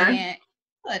 Okay.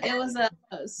 And it was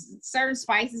certain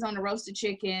spices on the roasted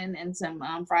chicken and some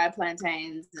fried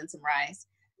plantains and some rice.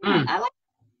 I like.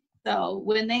 So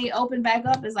when they open back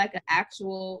up, it's like an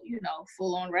actual,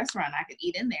 full-on restaurant. I could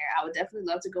eat in there. I would definitely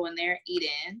love to go in there, eat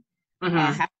in,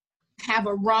 have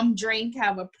a rum drink,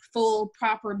 have a full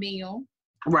proper meal.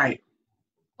 Right.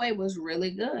 It was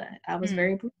really good. I was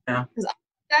very pleased. Yeah. Because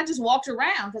I just walked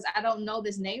around because I don't know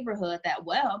this neighborhood that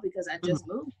well because I just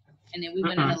moved. And then we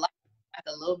went in the like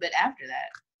a little bit after that.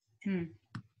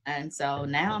 And so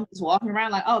now I'm just walking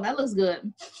around like, oh, that looks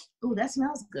good. Oh, that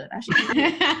smells good. I should eat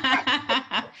it.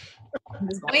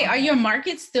 Wait, are your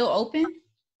markets still open?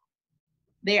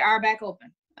 They are back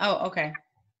open. Oh, okay.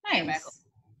 Nice.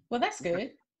 Well, that's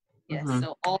good. Yes.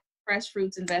 So all fresh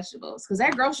fruits and vegetables. Because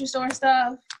that grocery store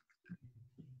stuff,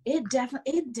 it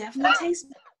definitely tastes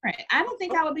different. I don't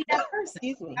think I would be that person.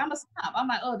 I'm a snob. I'm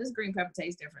like, oh, this green pepper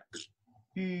tastes different.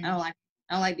 I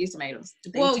don't like these tomatoes.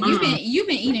 Well, you've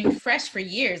been eating fresh for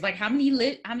years. Like how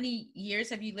many years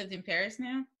have you lived in Paris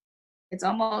now? It's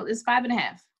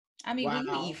 5.5. I mean, when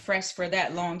you eat fresh for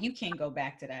that long, you can't go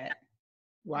back to that.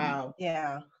 Wow.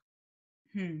 Yeah.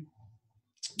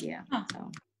 Yeah. Huh.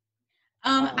 So.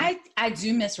 I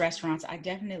do miss restaurants. I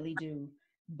definitely do.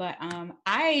 But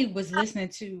I was listening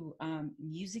to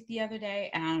music the other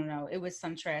day, and I don't know, it was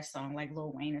some trash song like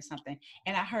Lil Wayne or something,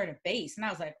 and I heard a bass, and I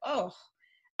was like, oh,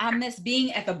 I miss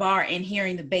being at the bar and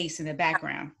hearing the bass in the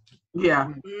background.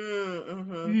 Yeah.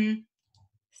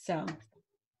 So.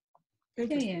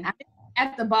 Yeah.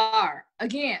 at the bar.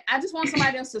 Again, I just want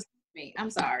somebody else to see me. I'm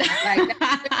sorry. Like,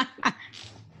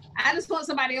 I just want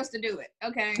somebody else to do it.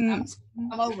 Okay,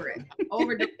 I'm over it.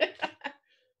 Overdo it.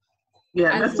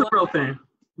 Yeah, that's the real thing.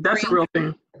 That's the real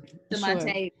thing. To my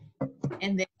table,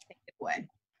 and then take it away.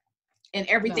 And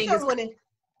everything is going to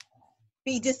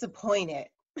be disappointed.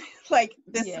 Like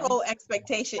this whole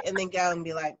expectation, and then go and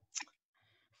be like,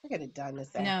 I could have done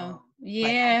this at home. Yeah.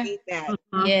 Like, I hate that.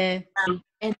 Yeah.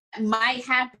 And it might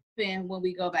happen when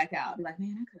we go back out. I'll be like,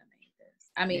 man, I could have made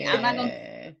this. I mean, I'm not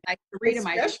gonna like Sarita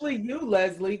might, especially you,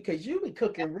 Leslie, because you be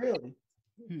cooking really.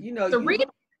 You know, Sarita,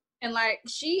 and like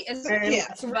she is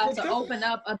about to open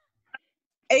up a.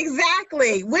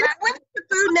 Exactly. When is the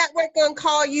Food Network gonna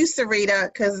call you, Sarita?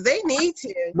 Because they need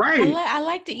to. Right. I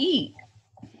like to eat.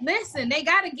 Listen, they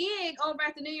got a gig over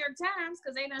at the New York Times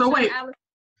because they done.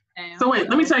 So wait,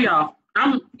 let me tell y'all.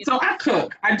 I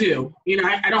cook. I do. You know,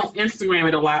 I don't Instagram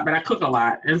it a lot, but I cook a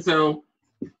lot, and so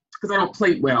because I don't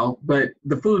plate well, but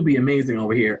the food be amazing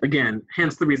over here. Again,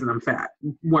 hence the reason I'm fat.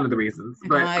 One of the reasons.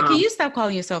 But can you stop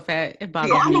calling yourself fat? It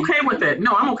bothers me. I'm me. okay with it.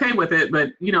 No, I'm okay with it. But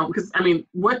you know, because I mean,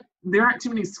 there aren't too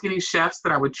many skinny chefs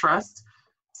that I would trust.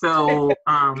 So,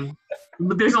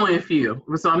 but there's only a few.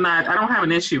 So I don't have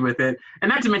an issue with it. And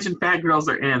not to mention fat girls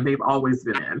are in. They've always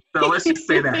been in. So let's just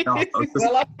say that also.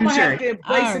 Well, I'm going to have to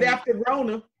embrace it after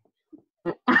Rona.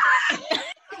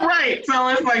 Right. So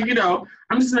it's like, you know,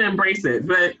 I'm just going to embrace it.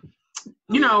 But,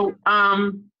 you know,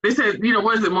 they said, you know,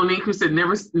 what is it, Monique, who said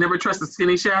never trust a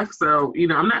skinny chef? So, you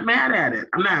know, I'm not mad at it.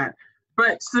 I'm not.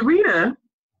 But Sarita,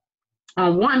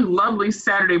 on one lovely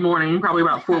Saturday morning, probably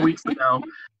about 4 weeks ago,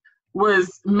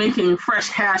 was making fresh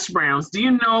hash browns. Do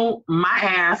you know my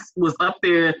ass was up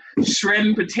there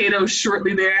shredding potatoes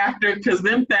shortly thereafter because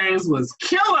them things was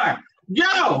killer.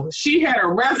 Yo, she had a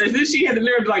rest, and then she had the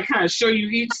nerve to like kind of show you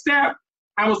each step.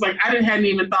 I was like, hadn't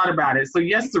even thought about it. So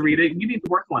yes, Sarita, you need to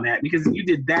work on that because you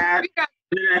did that. And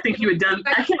then I think you had done,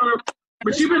 I can't remember,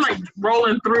 but you've been like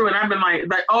rolling through, and I've been like,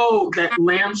 oh, that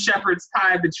lamb shepherd's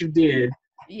pie that you did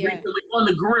recently on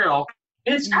the grill.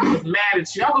 Bitch, I was mad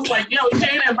at you. I was like, yo, you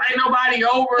can't invite nobody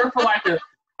over for like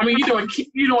you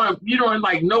doing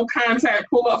like no contact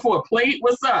pull up for a plate.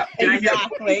 What's up?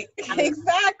 Exactly.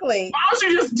 Exactly. Why don't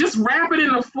you just wrap it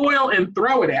in the foil and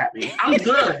throw it at me? I'm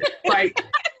good. Like,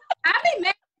 I be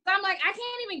mad. I'm like, I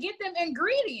can't even get them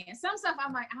ingredients. Some stuff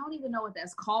I'm like, I don't even know what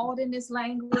that's called in this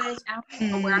language. I don't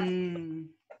know where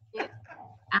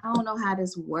I don't know how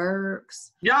this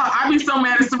works. Y'all, I be so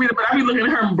mad at Sarita, but I be looking at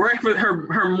her breakfast,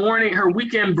 her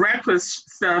weekend breakfast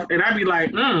stuff, and I be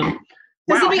like, wow,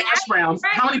 hash browns.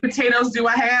 How many potatoes do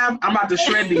I have? I'm about to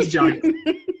shred these joints.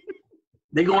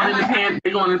 They going in the pan.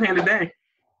 They going in the pan today.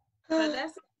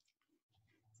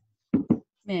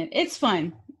 Man, it's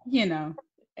fun. You know,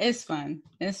 it's fun.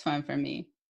 It's fun for me.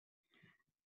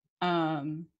 Are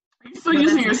you still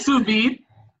using your sous vide?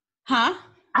 Huh?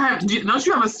 Don't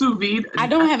you have a sous vide? I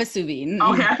don't have a sous vide.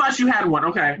 Mm-mm. Okay, I thought you had one.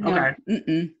 Okay, no. Okay.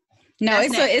 Mm-mm. No,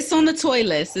 it's on the toy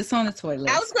list. It's on the toy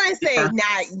list. I was going to say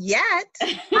not yet.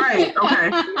 Right. Okay.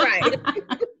 Right.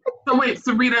 So wait,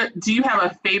 Sarita, do you have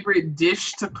a favorite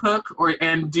dish to cook,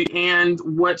 do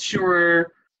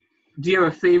you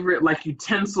have a favorite like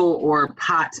utensil or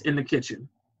pot in the kitchen?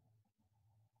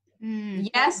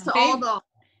 Yes to all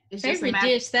those. Favorite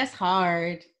dish? That's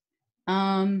hard.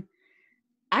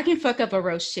 I can fuck up a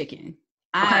roast chicken.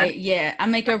 Okay. I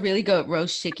make a really good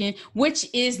roast chicken, which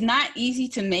is not easy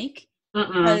to make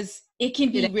because it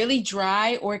can be really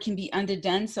dry or it can be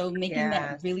underdone. So making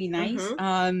that really nice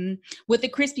with the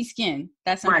crispy skin,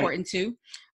 that's important too.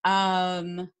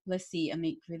 Let's see. I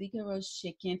make really good roast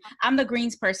chicken. I'm the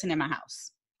greens person in my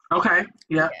house. Okay.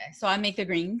 Yeah. So I make the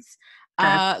greens.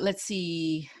 Okay. Let's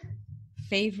see.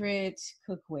 Favorite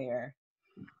cookware.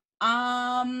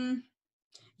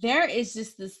 There is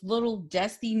just this little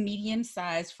dusty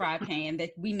medium-sized fry pan that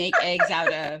we make eggs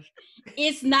out of.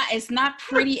 It's not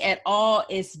pretty at all.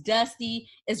 It's dusty.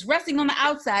 It's resting on the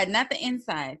outside, not the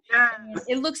inside. Yes.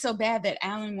 It looks so bad that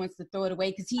Alan wants to throw it away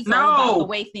because he's all about the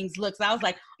way things look. So I was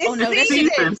like, oh no, that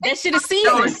should have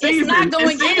seasoned. No, it's not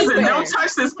going anywhere. Don't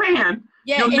touch this pan.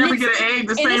 You'll never get an egg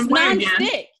the same way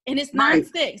again. And it's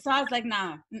non-stick. So I was like,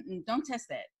 nah, don't test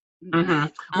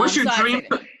that. What's your dream?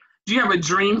 Do you have a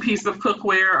dream piece of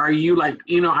cookware? Are you like,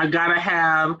 I gotta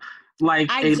have like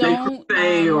a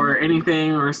baked or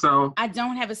anything or so? I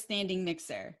don't have a standing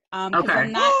mixer.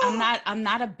 Okay. I'm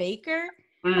not a baker.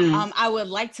 I would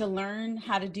like to learn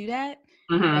how to do that.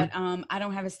 But I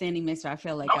don't have a standing mixer. I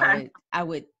feel like I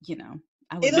would.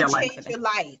 It'll change your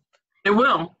life. It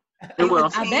will. It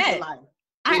will. I bet.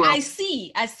 I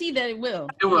see that it will.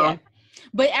 It will. Yeah.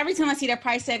 But every time I see that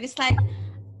price tag, it's like,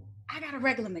 I got a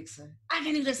regular mixer. I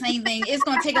can do the same thing. It's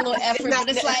gonna take a little effort, but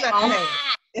it's like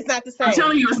it's not the same. I'm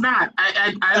telling you, it's not.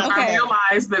 I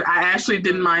realized that I actually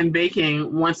didn't mind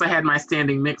baking once I had my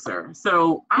standing mixer.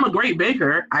 So I'm a great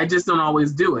baker. I just don't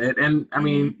always do it. And I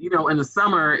mean, you know, in the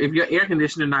summer, if your air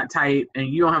conditioner not tight and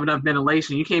you don't have enough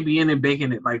ventilation, you can't be in there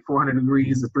baking at like 400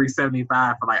 degrees or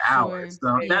 375 for like hours.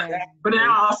 So but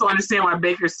now I also understand why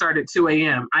bakers start at 2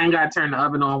 a.m. I ain't got to turn the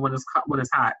oven on when it's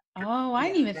hot. Oh, I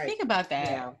didn't even think about that.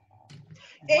 Yeah.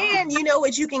 And you know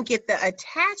what? You can get the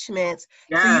attachments.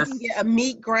 Yes. So you can get a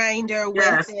meat grinder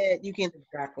with it. You can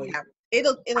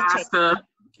it'll pasta.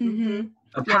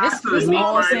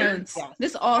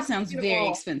 This all sounds very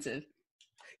expensive.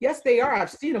 Yes, they are.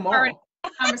 I've seen them all.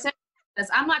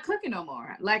 I'm not cooking no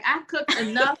more. Like I've cooked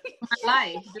enough in my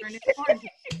life during this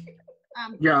quarantine.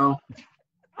 Yo,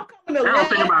 I don't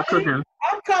think about cooking.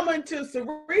 I'm coming to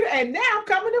Sarita, and now I'm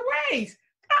coming to Rae's.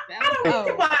 I don't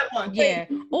need to buy one. Yeah.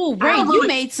 Oh, Rae, you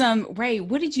made some. Rae,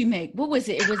 what did you make? What was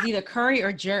it? It was either curry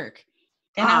or jerk.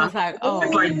 And I was like, oh.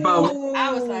 It's like both.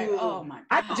 I was like, oh my God.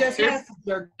 I just had some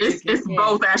jerk. It's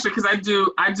both, actually, because I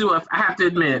have to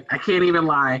admit, I can't even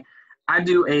lie. I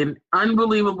do an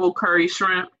unbelievable curry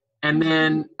shrimp, and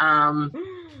then I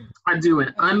do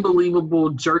an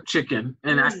unbelievable jerk chicken.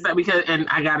 And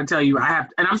I got to tell you, and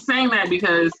I'm saying that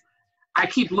because I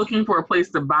keep looking for a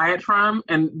place to buy it from.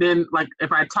 And then, like,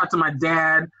 if I talk to my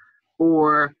dad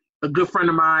or a good friend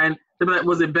of mine, they'll be like,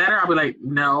 was it better? I'll be like,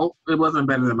 no, it wasn't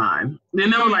better than mine. You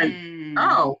know, like,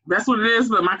 oh, that's what it is.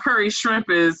 But my curry shrimp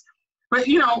is, but,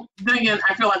 you know, then again,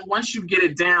 I feel like once you get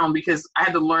it down, because I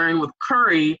had to learn with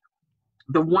curry,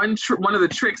 one of the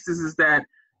tricks is that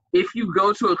if you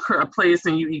go to a place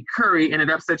and you eat curry and it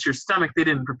upsets your stomach, they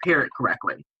didn't prepare it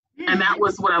correctly. And that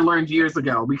was what I learned years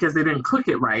ago, because they didn't cook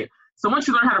it right. So once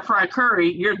you learn how to fry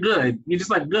curry, you're good. You're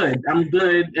just like, good, I'm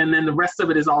good. And then the rest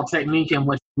of it is all technique and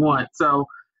what you want. So,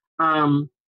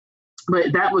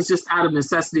 but that was just out of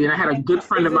necessity. And I had a good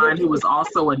friend of mine who was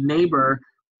also a neighbor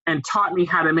and taught me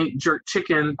how to make jerk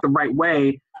chicken the right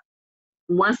way.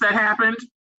 Once that happened,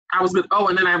 I was good. Oh,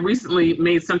 and then I recently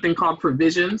made something called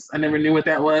provisions. I never knew what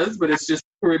that was, but it's just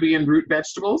Caribbean root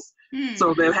vegetables.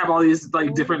 So they have all these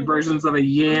like different versions of a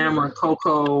yam or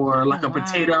cocoa or like a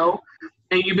potato.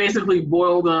 And you basically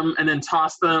boil them and then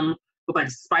toss them with like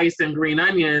spice and green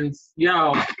onions.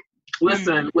 Yo,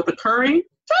 listen, with the curry,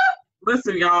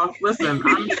 listen, y'all, listen.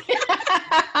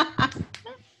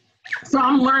 So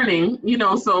I'm learning, you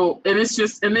know, so, and it's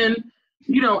just, and then,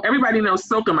 you know, everybody knows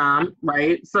Soca Mom,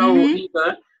 right? So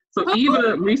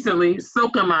Eva recently,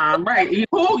 Soca Mom, right?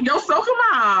 Oh, yo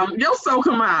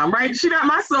Soca Mom, right? She not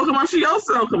my Soca Mom, she your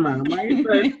Soca Mom, right?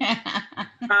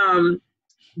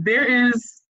 But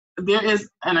there is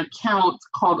an account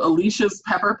called Alicia's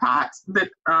Pepper Pot that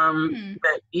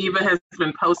Eva has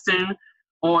been posting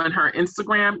on her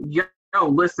Instagram. Yo,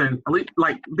 listen,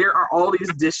 like there are all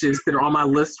these dishes that are on my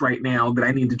list right now that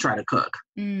I need to try to cook.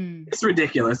 It's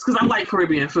ridiculous because I like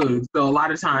Caribbean food, so a lot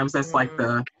of times that's like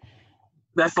a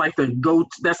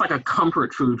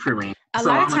comfort food for me. A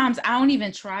lot of times I don't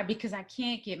even try because I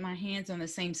can't get my hands on the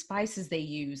same spices they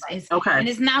use. And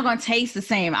it's not going to taste the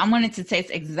same. I want it to taste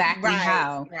exactly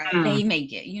how they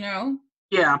make it, you know?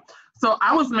 Yeah. So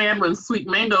I was mad when Sweet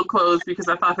Mango closed because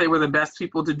I thought they were the best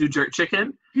people to do jerk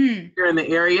chicken here in the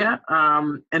area.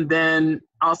 And then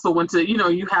also went to, you know,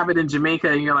 you have it in Jamaica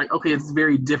and you're like, okay, it's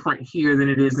very different here than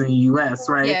it is in the US,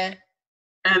 right? Yeah.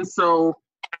 And so,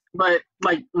 but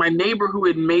like my neighbor who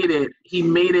had made it, he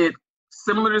made it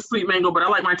similar to Sweet Mango, but I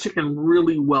like my chicken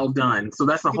really well done. So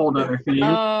that's a whole other thing.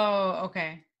 Oh,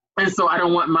 okay. And so I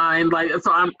don't want mine, like,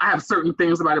 so I have certain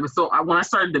things about it. But so when I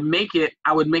started to make it,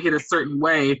 I would make it a certain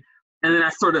way. And then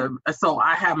I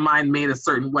have mine made a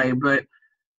certain way. But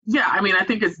yeah, I mean, I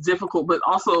think it's difficult, but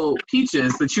also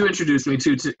Peaches that you introduced me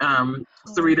to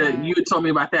Sarita, you had told me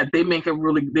about that. They make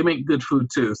good food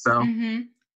too. So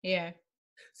yeah.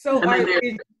 So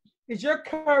is your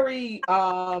curry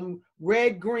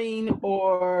red, green,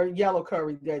 or yellow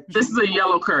curry? This is a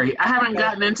yellow curry. I haven't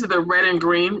gotten into the red and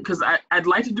green because I'd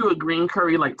like to do a green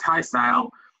curry like Thai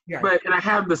style. Yeah. And I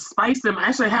have the spice in.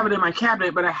 Actually, I have it in my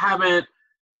cabinet, but I haven't.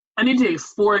 I need to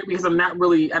explore it because I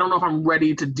don't know if I'm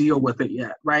ready to deal with it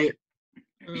yet, right?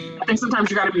 I think sometimes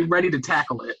you got to be ready to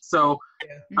tackle it. So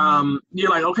you're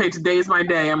like, okay, today's my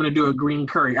day. I'm going to do a green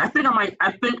curry. I feel like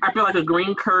a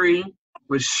green curry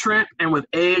with shrimp and with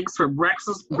eggs for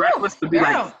breakfast would be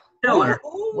like killer.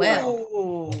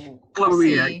 Well,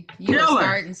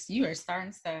 you are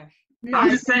starting stuff. I'm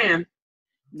just saying.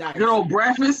 Nice. Good old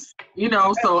breakfast, you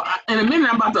know. So in a minute,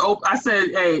 I'm about to open. I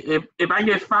said, "Hey, if I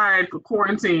get fired for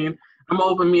quarantine, I'm gonna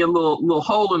open me a little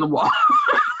hole in the wall."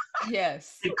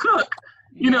 Yes. And cook,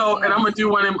 and I'm gonna do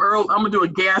one of them I'm gonna do a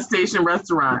gas station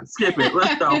restaurant. Skip it.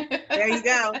 Let's go. There you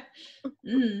go.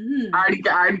 Mm-hmm. I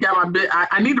already got my bit.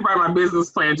 I need to write my business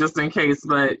plan just in case.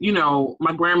 But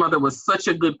my grandmother was such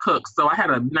a good cook, so I had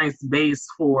a nice base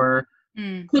for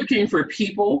cooking for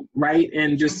people, right?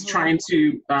 And just trying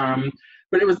to.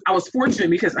 But I was fortunate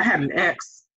because I had an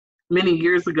ex many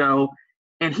years ago,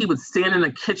 and he would stand in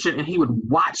the kitchen and he would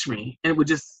watch me, and it would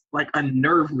just like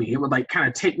unnerve me. It would like kind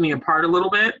of take me apart a little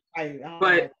bit.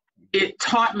 But it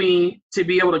taught me to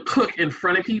be able to cook in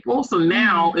front of people. So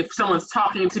now if someone's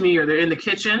talking to me or they're in the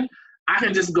kitchen, I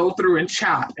can just go through and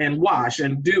chop and wash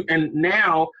and do. And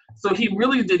now, so he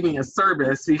really did me a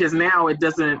service because now I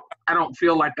don't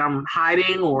feel like I'm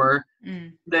hiding or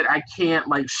that I can't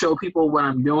like show people what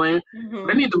I'm doing. But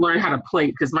I need to learn how to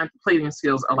plate because my plating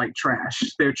skills are like trash.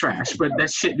 They're trash, but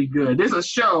that shit be good. There's a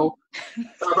show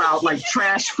about like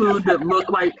trash food that look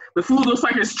like the food looks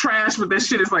like it's trash, but that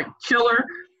shit is like killer.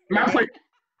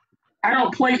 I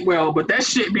don't plate well, but that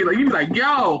shit be like, you be like,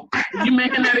 yo, you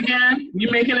making that again?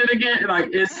 You making it again? Like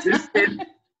it's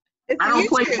I don't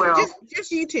plate well.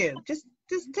 Just YouTube. Just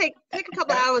take a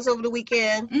couple hours over the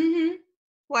weekend.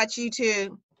 Watch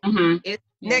YouTube.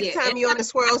 Next time you're on the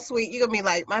Swirl Suite, you're gonna be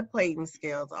like, my plating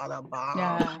skills are the bomb.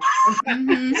 Yeah.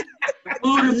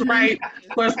 Food is right,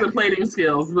 plus the plating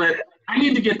skills. But I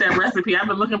need to get that recipe. I've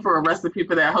been looking for a recipe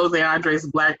for that Jose Andres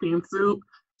black bean soup.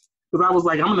 Because I was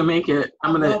like, I'm gonna make it.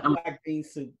 I'm black bean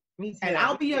soup. Me too. And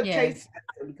I'll be a taste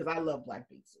tester because I love black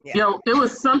bean soup. Yeah. It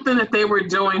was something that they were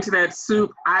doing to that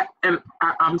soup.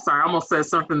 I'm sorry, I almost said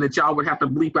something that y'all would have to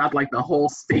bleep out like the whole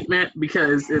statement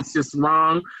because it's just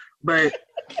wrong. But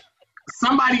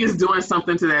somebody is doing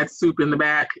something to that soup in the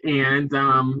back, and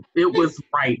it was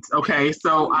right. Okay,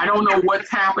 so I don't know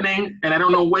what's happening, and I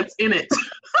don't know what's in it.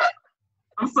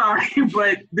 I'm sorry,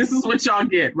 but this is what y'all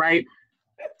get, right?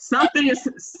 Something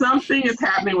is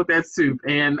happening with that soup,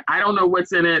 and I don't know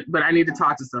what's in it, but I need to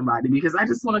talk to somebody because I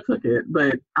just want to cook it.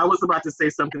 But I was about to say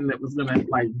something that was gonna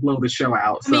like blow the show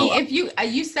out. I mean, if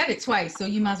you said it twice, so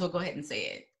you might as well go ahead and say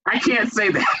it. I can't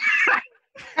say that.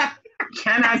 I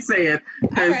cannot say it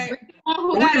because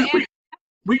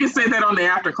we can say that on the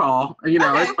after call.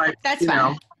 It's like that's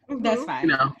fine. That's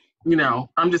fine.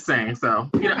 I'm just saying. So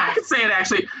I could say it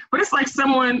actually, but it's like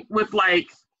someone with like.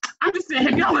 I'm just saying,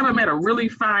 have y'all ever met a really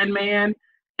fine man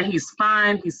and he's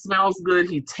fine, he smells good,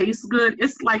 he tastes good?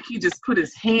 It's like he just put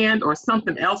his hand or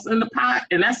something else in the pot,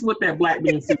 and that's what that black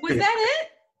bean soup is. Was that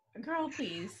it? Girl,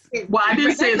 please. Well, I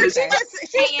didn't say this. I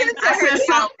said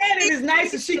something. It is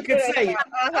nice that she could say it.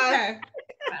 Okay.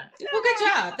 Well, good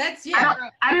job. That's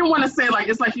I didn't want to say like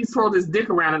it's like he swirled his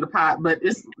dick around in the pot, but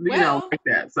it's like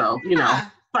that. So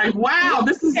like wow,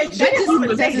 this is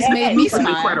made me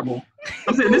smile. Incredible.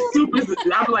 I'm saying this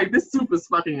soup is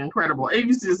fucking incredible. It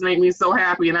used to just make me so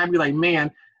happy, and I'd be like, man,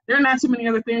 there are not too many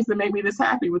other things that make me this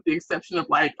happy, with the exception of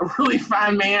like a really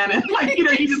fine man, and like you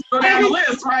just go down the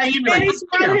list, right? You'd be like, he's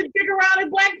swirling his dick around in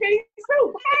black bean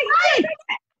soup.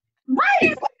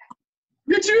 Right.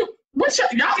 Did you?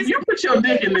 You put your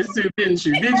dick in this soup, didn't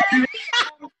you? Did you?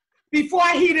 Before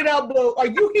I heat it up, or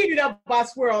you heat it up by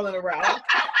swirling around.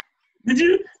 Did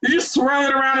you swirl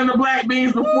it around in the black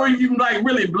beans before you like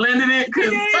really blended it?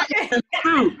 Cause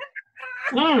soup.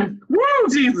 Woo,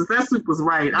 Jesus, that soup was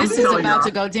right. This is about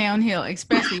to go downhill,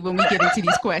 especially when we get into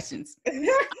these questions.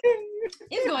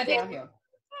 It's going downhill.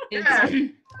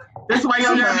 That's why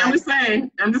y'all got me. I'm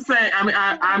just saying. I mean,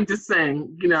 I'm just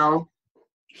saying. We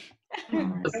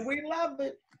love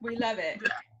it. We love it.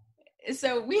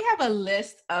 So we have a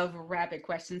list of rapid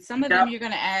questions. Some of them you're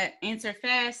gonna answer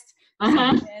fast.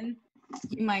 Some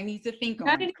you might need to think on.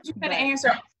 I didn't you better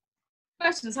answer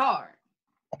questions hard.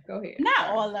 Go ahead. Not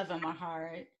all of them are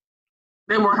hard.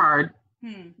 They were hard. For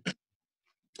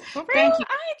real? Thank you.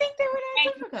 I didn't think they were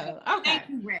that difficult. Okay. Thank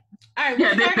you, Rae. All right.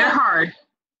 Yeah, they're hard.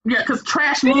 Yeah, because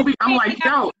trash movie, I'm like,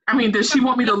 yo, I mean, does she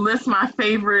want me to list my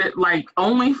favorite, like,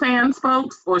 OnlyFans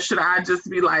folks? Or should I just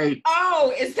be like...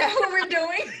 Oh, is that what we're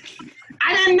doing?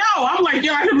 I didn't know. I'm like,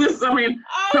 yo, I can list, I mean,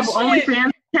 a couple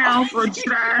OnlyFans accounts, or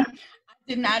should I...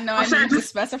 Did not know I needed to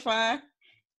specify.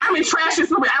 I mean, trash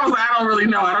is movie. I was like, I don't really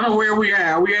know. I don't know where we are.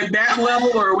 Are we at that level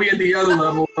or are we at the other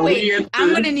level? Wait, I'm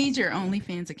going to need your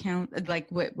OnlyFans account, like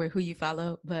who you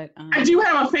follow. But I do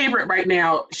have a favorite right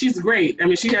now. She's great. I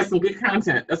mean, she has some good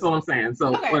content. That's all I'm saying.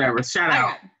 So whatever. Shout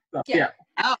out. So, yeah.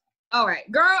 Oh, all right.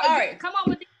 Girl, all right. Come on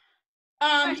with it.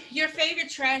 Your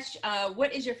favorite trash,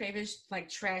 what is your favorite, like,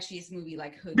 trashiest movie,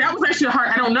 like, hood? That was actually hard.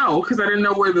 I don't know, because I didn't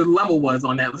know where the level was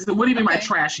on that. So what do you mean by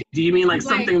trashy? Do you mean, like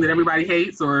something that everybody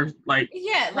hates, or, like...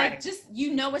 Yeah, like, just,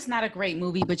 it's not a great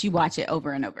movie, but you watch it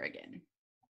over and over again.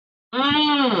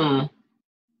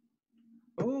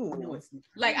 Ooh.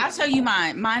 Like, I'll tell you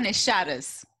mine. Mine is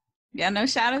Shatters. Y'all know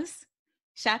Shatters?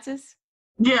 Shatters?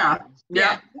 Yeah.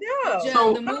 No.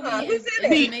 So the movie who's is in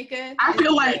in it? Jamaica. I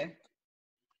feel like,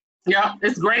 yeah,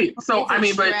 it's great. So it's I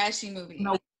mean, a but trashy movie.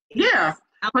 yeah,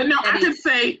 but no, I could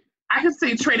say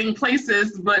Trading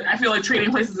Places, but I feel like Trading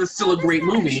Places is still a great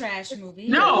Not movie. A trash movie.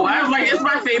 No, I was like, it's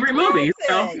my favorite movie.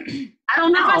 So I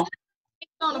don't know.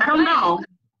 I don't know.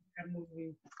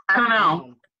 I don't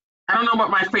know. I don't know what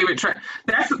my favorite track.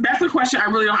 That's the question. I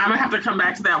really don't. I'm gonna have to come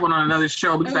back to that one on another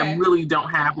show because I really don't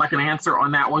have like an answer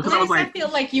on that one. Because I was like, I feel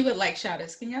like you would like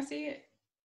Shatters. Can y'all see it?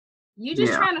 You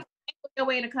just trying to find your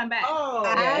way to come back. Oh,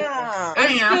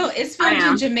 yeah. It's filmed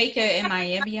in Jamaica and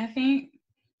Miami, I think.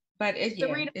 But it's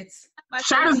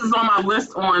Shatters is on my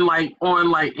list on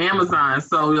Amazon.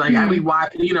 So like I be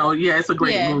watching. It's a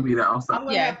great movie though. So I'm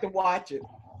gonna have to watch it.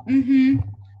 Mm-hmm.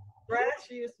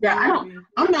 Yeah,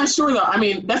 I'm not sure though. I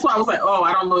mean, that's why I was like, oh,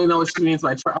 I don't really know what she means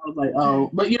by trash. I was like, oh,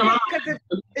 but because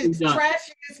it's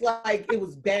trashy. It's like it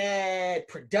was bad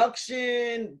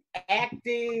production,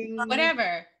 acting,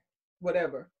 whatever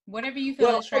you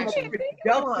feel is trashy.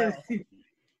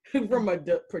 From a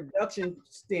production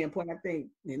standpoint, I think,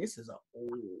 man, this is an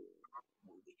old movie.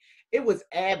 It was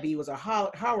Abby. It was a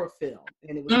horror film,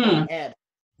 and it was called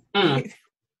Abby.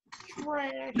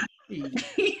 Trashy.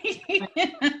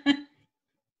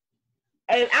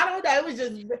 And I don't know,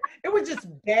 it was just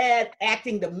bad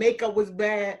acting. The makeup was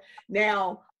bad.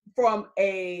 Now, from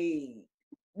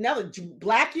another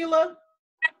Blackula,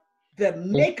 the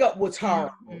makeup was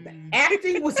horrible. The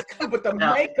acting was good, but the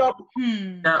makeup,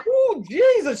 oh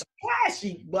Jesus,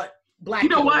 flashy. But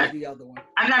Blackula was the other one.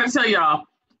 I gotta tell y'all,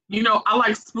 I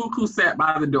like Spook Who Sat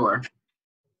by the Door.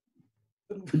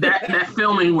 That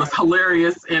filming was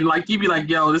hilarious, and like you'd be like,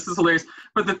 yo, this is hilarious.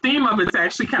 But the theme of it's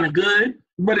actually kind of good,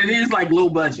 but it is like low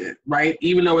budget, right?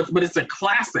 Even though it's a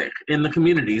classic in the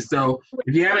community. So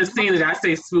if you haven't seen it, I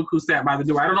say Spook Who Sat by the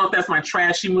Door. I don't know if that's my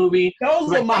trashy movie. That's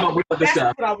what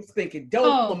I was thinking.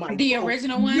 The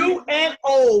original one? New and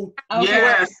old. Okay.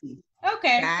 Yes.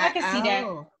 Okay, I can see that.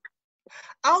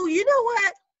 Oh, you know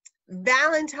what?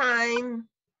 Valentine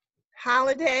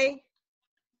Holiday.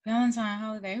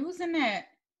 Who's in that?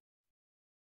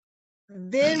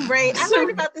 Ben Raines. I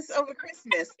learned about this over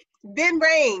Christmas. Ben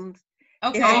Raines.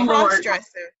 Okay. Is a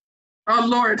cross-dresser. Oh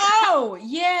Lord. Oh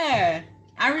yeah,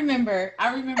 I remember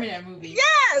that movie.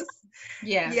 Yes.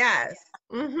 Yeah. Yes.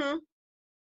 Mm-hmm.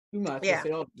 You might say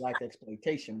all black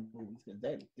exploitation movies because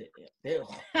they're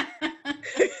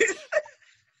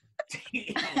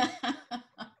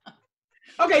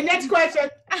Okay, next question.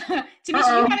 Tanisha, you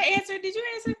got to answer. Did you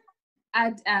answer?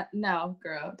 No,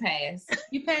 girl, pass.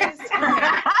 You passed?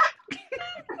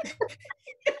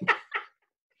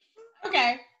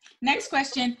 Okay. Next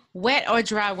question. Wet or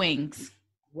dry wings?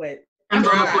 Wet. Depends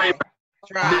on the flavor.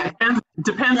 Dry.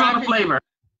 Depends on the flavor.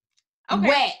 Okay.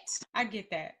 Wet. I get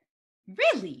that.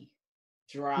 Really?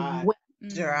 Dry.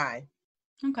 Dry.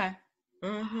 Okay.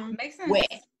 Mm-hmm. Makes sense.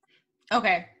 Wet.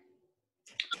 Okay.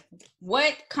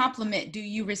 What compliment do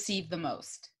you receive the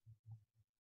most?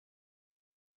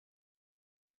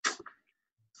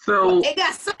 So it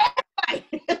got so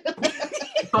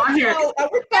So I hear.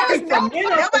 Nobody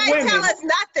tell us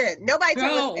nothing. Nobody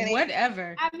tell us anything.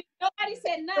 Whatever. I mean, nobody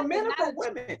said nothing. For men or for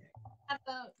women?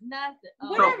 Nothing.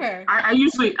 Whatever. So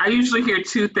I usually hear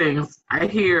two things. I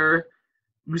hear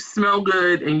you smell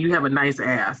good and you have a nice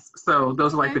ass. So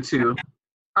those are like the two.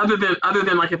 Other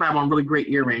than like if I have on really great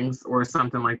earrings or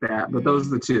something like that. But those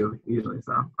are the two usually.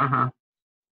 So I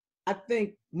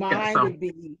think mine would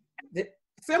be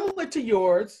similar to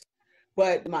yours,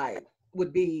 but mine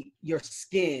would be your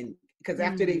skin, because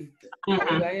after they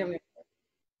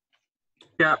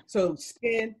so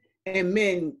skin and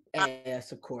men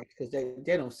ass, of course, because they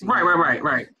don't see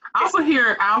right. I also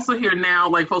hear now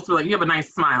like folks be like, you have a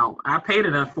nice smile. I paid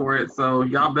enough for it, so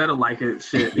y'all better like it.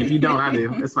 Shit, if you don't, I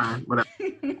do. It's fine, whatever.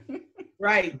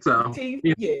 Right. So teeth,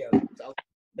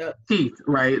 teeth,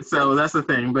 right? So that's the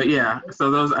thing. But yeah, so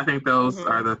those are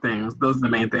the things. Those are the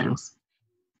main things.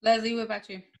 Leslie, what about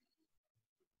you?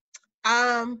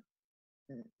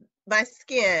 My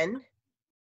skin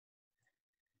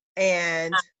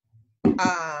and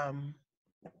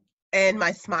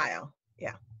my smile.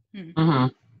 Yeah.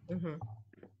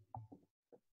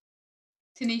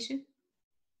 Tanisha?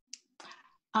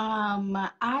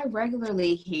 I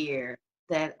regularly hear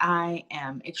that I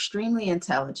am extremely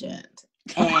intelligent,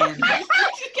 and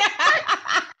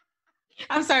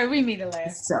I'm sorry, we mean to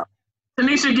laugh. So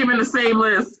Tanisha giving the same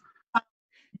list.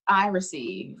 I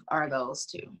receive are those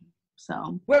two.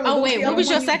 So what was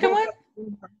your second one?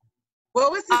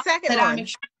 What was the second one?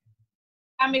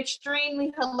 I'm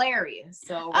extremely hilarious.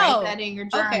 So write that in your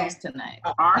journals tonight.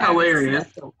 Are hilarious.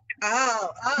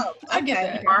 I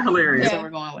get that. Are hilarious. So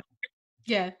we're going with.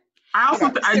 Yeah. I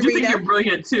also I do think you're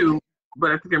brilliant too,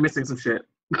 but I think you're missing some shit.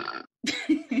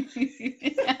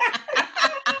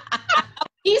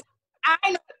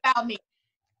 I know about me,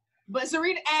 but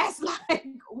Sarita asked like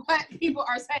what people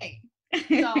are saying.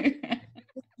 So this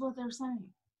is what they're saying.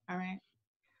 All right.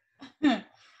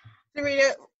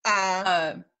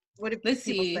 Sarita, what did let's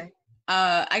people see. say?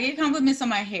 I get compliments on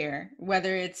my hair,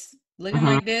 whether it's looking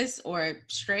like this or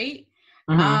straight.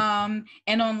 And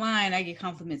online, I get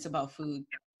compliments about food.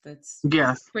 That's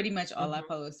pretty much all I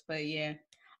post. But yeah.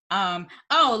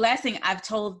 Last thing,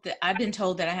 I've been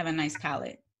told that I have a nice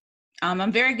palette.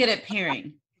 I'm very good at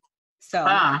pairing. So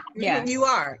yeah, you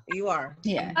are.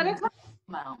 Yeah.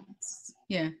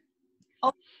 Yeah.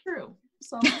 Oh, true.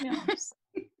 So yes.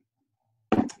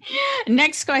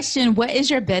 Next question: what is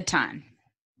your bedtime?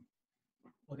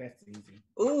 Oh, that's easy.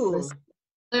 Ooh,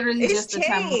 literally it's just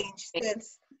changed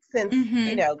since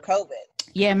COVID.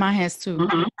 Yeah, mine has too.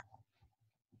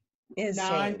 It's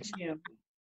 9 changed. p.m.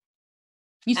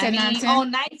 You said 9:10?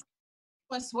 On nights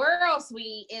when Swirl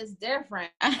Suite is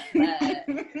different. But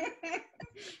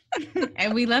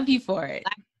and we love you for it.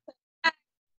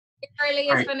 Early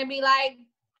it's gonna be like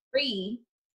 3.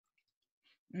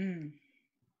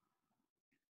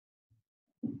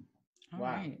 All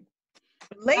right.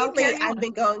 Lately, I've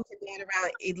been going to bed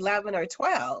around 11 or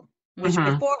 12, which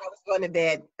before I was going to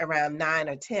bed around 9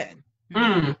 or 10.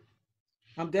 I'm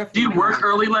definitely. Do you work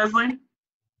early, Leslie?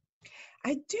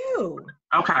 I do.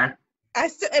 Okay. I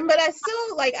still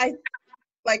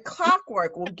like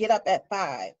clockwork will get up at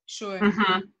 5. Sure.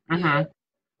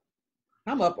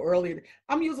 I'm up early.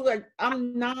 I'm usually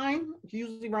I'm 9,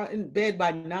 usually around in bed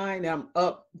by 9. I'm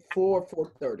up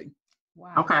 4:30.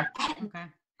 Wow. Okay.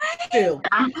 Still.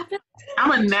 I'm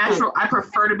a natural. I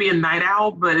prefer to be a night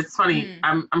owl, but it's funny.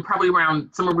 I'm probably around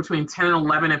somewhere between 10 and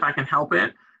 11 if I can help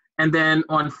it. And then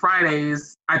on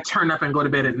Fridays, I turn up and go to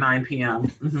bed at 9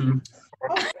 p.m.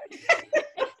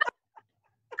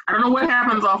 I don't know what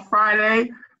happens on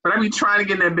Friday, but I be trying to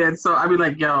get in that bed. So I be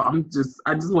like, yo, I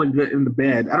just want to get in the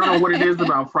bed. I don't know what it is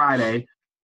about Friday.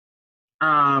 But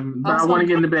I want to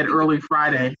get in the bed early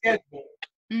Friday.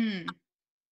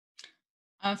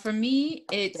 For me,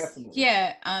 it's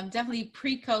definitely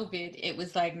pre-COVID, it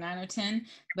was like 9 or 10,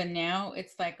 but now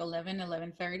it's like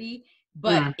 11:30.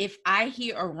 But if I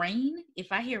hear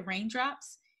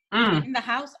raindrops in the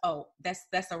house,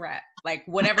 that's a wrap. Like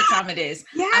whatever time it is,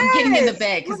 I'm getting in the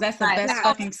bed because that's the best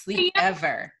fucking sleep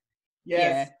ever.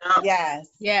 Yes.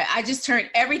 Yeah. I just turn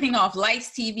everything off,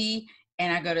 lights, TV,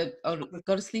 and I go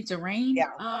to sleep to rain.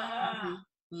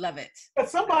 Love it. But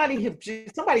somebody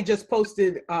just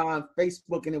posted on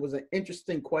Facebook, and it was an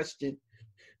interesting question.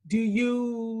 Do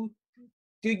you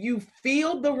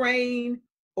feel the rain,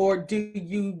 or do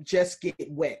you just get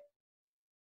wet?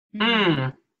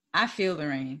 I feel the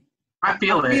rain. I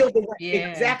feel it. The rain. Yeah.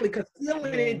 Exactly, because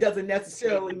feeling it doesn't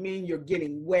necessarily mean you're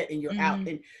getting wet and you're out.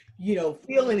 And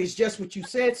feeling is just what you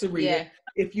said, Sarita. Yeah.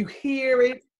 If you hear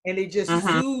it and it just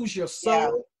soothes your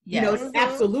soul. It's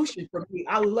absolution for me.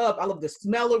 I love the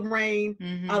smell of rain.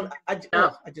 I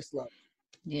just love it.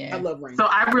 Yeah, I love rain. So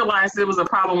I realized it was a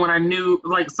problem when I knew,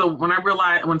 when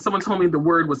someone told me the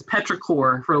word was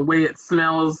petrichor for the way it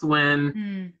smells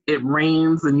when it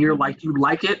rains and you're like, you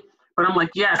like it. But I'm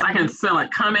like, yes, I can smell it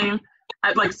coming.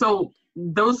 So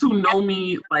those who know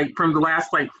me, like from the last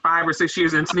 5 or 6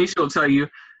 years, and Tanisha will tell you,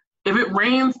 if it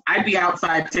rains, I'd be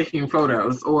outside taking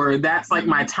photos, or that's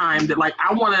my time that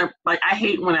I want to, I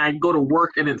hate when I go to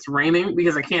work and it's raining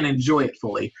because I can't enjoy it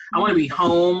fully. I want to be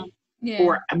home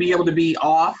or be able to be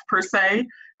off per se,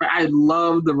 but I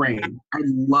love the rain. I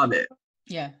love it.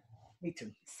 Yeah. Me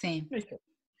too. Same. Me too.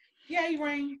 Yay,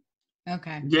 rain.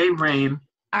 Okay. Yay, rain.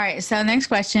 All right. So next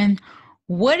question.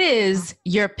 What is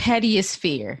your pettiest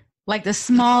fear? Like the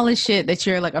smallest shit that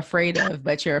you're afraid of,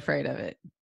 but you're afraid of it.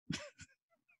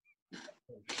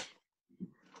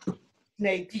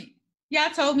 Snakes.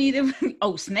 Y'all told me that.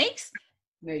 Oh, snakes?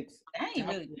 Snakes. That ain't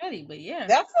really petty, but yeah.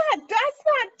 That's not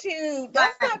petty. You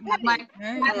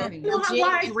know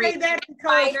why I say that?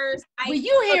 Because when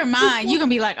you hear mine, you're going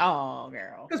to be like, oh,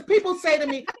 girl. Because people say to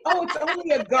me, oh, it's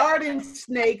only a garden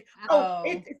snake. Oh,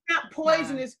 it's not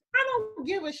poisonous. I don't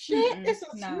give a shit. It's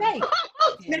a snake.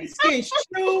 Snake skin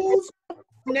shoes,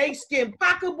 snake skin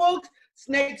pocketbooks,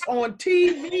 snakes on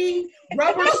TV,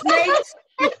 rubber snakes.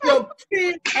 Get your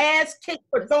kid ass kicked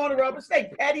for throwing a rubber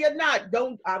snake. Petty or not,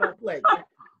 I don't play.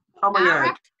 Oh my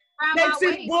God. Snakes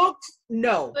in books?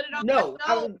 No. No.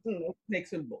 I don't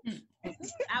snakes in books.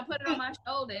 I put it on my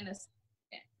shoulder and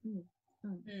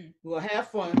Well, have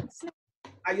fun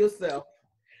by yourself.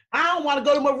 I don't want to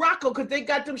go to Morocco because they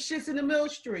got them shits in the middle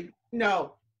street.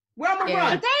 No. Where am I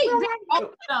run?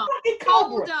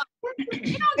 Hold up.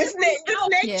 The snake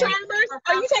charmers?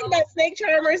 Are you talking about snake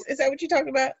charmers? Is that what you're talking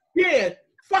about? Yeah.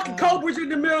 Fucking cobras in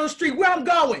the middle of the street. Where I'm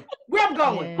going?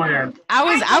 Yeah.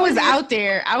 I was out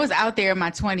there. I was out there in my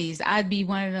 20s. I'd be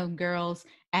one of them girls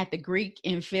at the Greek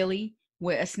in Philly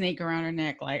with a snake around her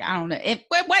neck. Like, I don't know. It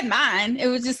wasn't mine. It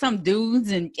was just some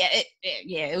dudes, and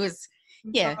it was.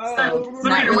 Yeah. So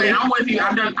anyway, I'm with you.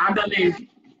 I've done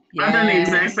the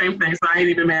exact same thing, so I ain't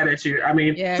even mad at you. I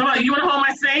mean, so like, you want to hold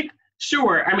my snake?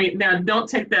 Sure. I mean, now don't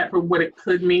take that for what it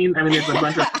could mean. I mean, there's a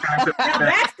bunch of concepts. Now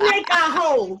that snake I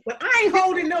hold, but I ain't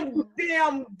holding them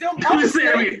damn. I'm just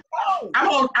saying. I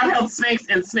mean, I've held snakes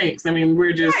and snakes. I mean,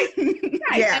 we're just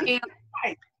yeah. And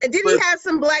did he have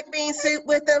some black bean soup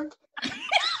with him?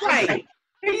 Right.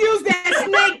 He used that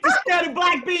snake to stir the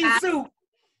black bean soup.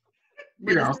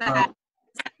 You know. So.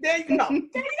 There you go. So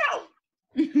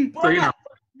you know.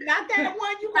 Not that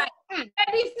one you got.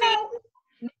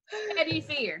 Petty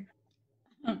fear.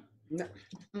 No.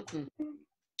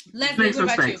 Snakes and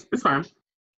snakes. It's fine.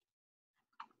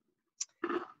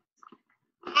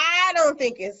 I don't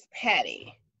think it's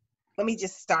petty. Let me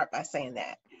just start by saying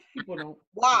that. People don't.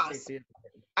 Wasp.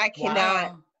 I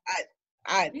cannot. Wow.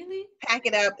 I really pack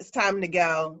it up. It's time to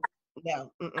go.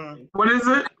 No. What is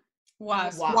it?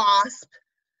 Wasp.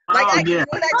 Like yeah.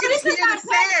 When I just hear the sound.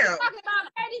 We're talking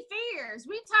about petty fears.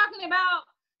 We're talking about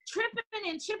tripping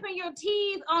and chipping your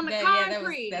teeth on the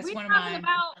concrete. That's we're one of talking mine.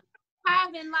 about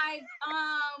having like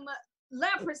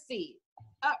leprosy.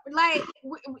 We're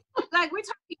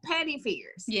talking petty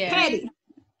fears. Yeah. Petty.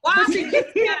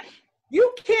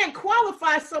 You can't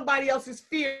qualify somebody else's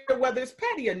fear whether it's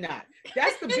petty or not.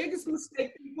 That's the biggest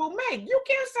mistake people make. You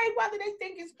can't say whether they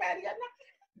think it's petty or not.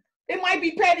 It might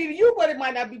be petty to you, but it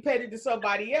might not be petty to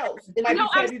somebody else. It might be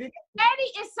petty to you. Petty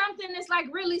is something that's like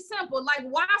really simple. Like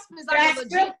wasp is like that's a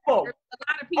legit simple. fear a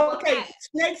lot of people have.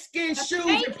 Snake skin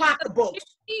shoes and pocketbooks.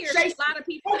 A lot of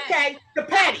people have. The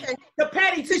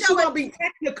petty. Since you want to be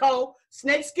technical,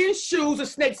 snake skin shoes or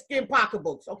snake skin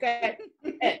pocketbooks. Okay.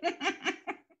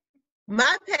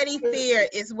 My petty fear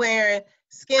is wearing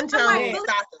skin tone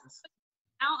stockings.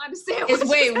 I don't understand.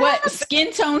 Wait, what?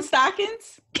 Skin tone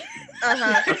stockings?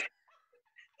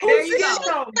 There you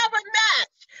go. Never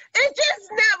match. It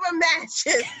just never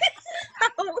matches.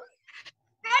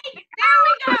 Hey, there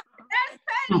we go. That's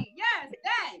petty. Yes,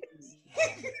 that.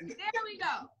 There we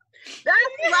go.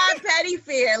 That's my petty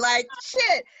fear. Like,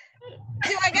 shit.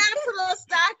 Do I gotta put on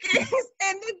stockings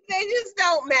and they just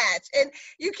don't match? And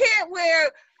you can't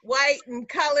wear white and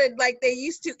colored like they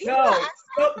used to. No, I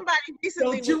saw somebody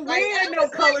recently. Don't you wear no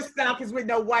colored stockings with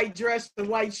no white dress and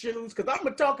white shoes? Because I'm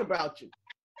gonna talk about you.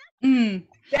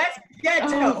 That's ghetto.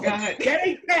 Oh, God. That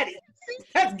ain't petty.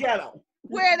 That's ghetto.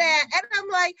 Wear that, and I'm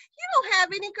like, you don't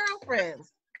have any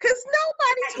girlfriends because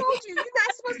nobody told you you're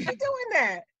not supposed to be doing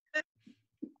that.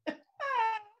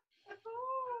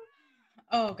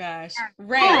 Oh gosh,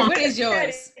 Ray, what is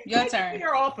yours? Your turn.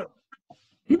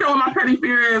 You know what my petty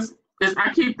fear is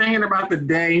I keep thinking about the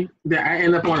day that I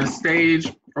end up on a stage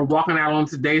or walking out on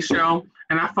today's show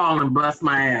and I fall and bust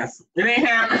my ass. It ain't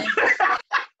happening.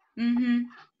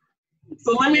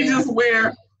 So let me just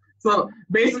wear. So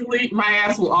basically, my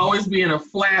ass will always be in a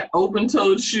flat,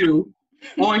 open-toed shoe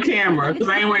on camera because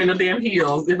I ain't wearing no damn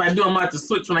heels. If I do, I'm about to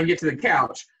switch when I get to the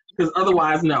couch because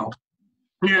otherwise, no.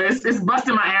 Yeah, it's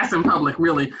busting my ass in public,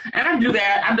 really. And I do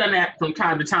that. I've done that from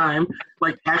time to time,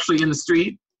 like actually in the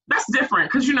street. That's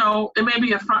different because, you know, it may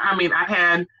be a fun. I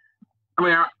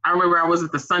remember I was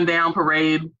at the sundown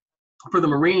parade for the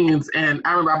Marines, and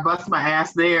I remember I busted my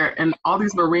ass there, and all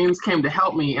these Marines came to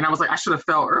help me, and I was like, I should have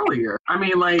fell earlier. I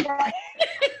mean, like,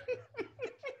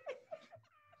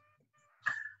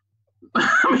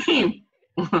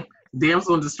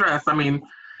 damsel in distress. I mean,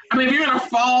 if you're gonna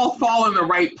fall in the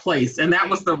right place, and that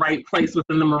was the right place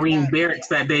within the Marine barracks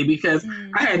that day because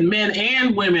I had men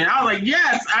and women. I was like,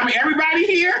 yes, I mean, everybody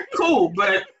here, cool,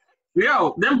 but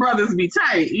yo, them brothers be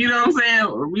tight. You know what I'm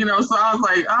saying? You know, so I was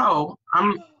like, oh,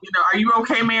 are you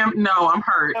okay, ma'am? No, I'm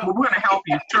hurt. But we're gonna help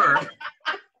you, sure.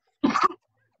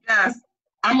 Yes,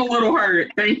 I'm a little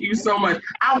hurt. Thank you so much.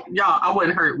 I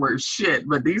wasn't hurt worth shit,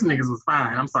 but these niggas was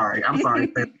fine. I'm sorry.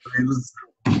 It was,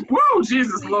 woo,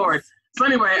 Jesus Lord. So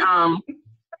anyway,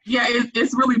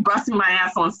 it's really busting my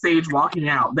ass on stage walking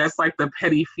out. That's like the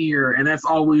petty fear, and that's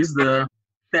always that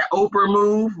Oprah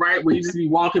move, right? Where you just be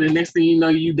walking and next thing you know,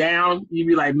 you down. You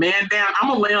be like, man down. I'm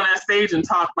gonna lay on that stage and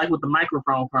talk like with the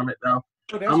microphone from it though.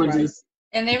 Oh, that's right.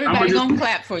 And everybody gonna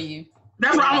clap for you.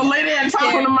 That's why I'm gonna lay there and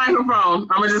talk on the microphone.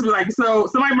 I'm gonna just be like, so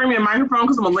somebody bring me a microphone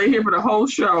because I'm gonna lay here for the whole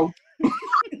show.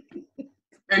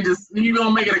 And just, you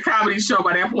gonna make it a comedy show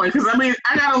by that point. Because I mean,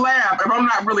 I gotta laugh. If I'm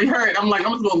not really hurt, I'm like,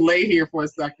 I'm just gonna lay here for a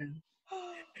second.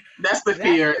 That's the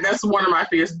fear. That's one of my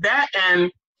fears. That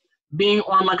and being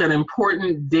on like an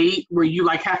important date where you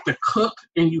like have to cook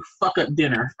and you fuck up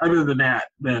dinner. Other than that,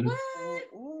 then.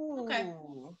 Okay.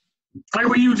 Like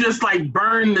where you just like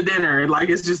burn the dinner, like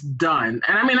it's just done.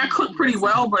 And I mean, I cook pretty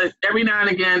well, but every now and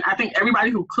again, I think everybody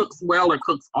who cooks well or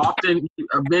cooks often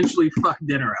eventually fuck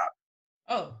dinner up.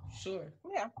 Oh, sure.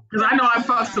 Yeah. Because I know I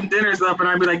fucked some dinners up, and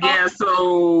I'd be like, yeah,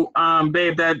 so,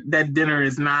 babe, that dinner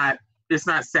is not, it's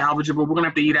not salvageable. We're gonna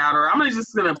have to eat out, or I'm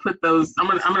gonna put those. I'm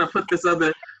gonna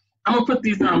put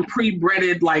these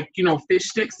pre-breaded like fish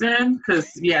sticks in,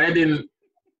 because that didn't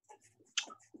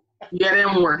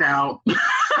work out.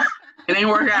 It ain't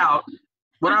work out.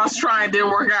 What I was trying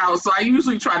didn't work out. So I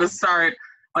usually try to start,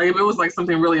 like if it was like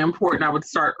something really important, I would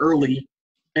start early,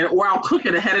 or I'll cook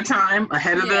it ahead of time,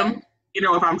 ahead of them.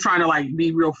 If I'm trying to like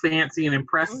be real fancy and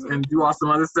impress and do all some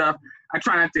other stuff, I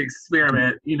try not to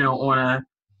experiment,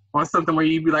 on something where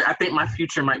you'd be like, I think my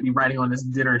future might be writing on this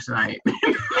dinner tonight.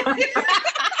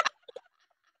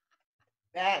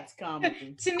 That's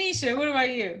common. Tanisha, what about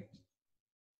you?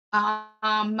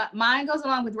 Mine goes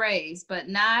along with Rae's, but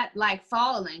not like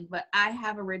falling, but I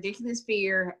have a ridiculous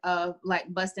fear of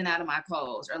like busting out of my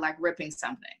clothes or like ripping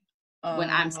something when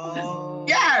I'm singing.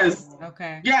 Yes.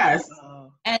 Okay. Yes.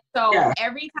 And so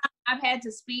every time I've had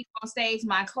to speak on stage,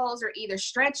 my clothes are either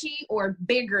stretchy or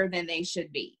bigger than they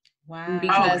should be. Wow.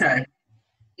 Because I'd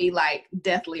be like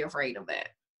deathly afraid of that.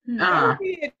 That would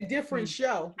be a different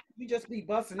show. You just be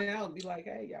busting it out and be like,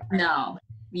 hey, yeah. No.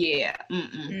 Yeah.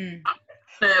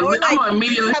 Or like I'm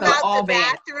immediately come out the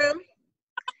bathroom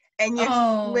and your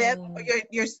slip or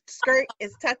your skirt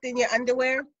is tucked in your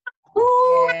underwear.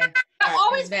 Yeah. I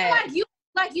always feel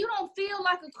like you don't feel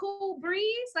like a cool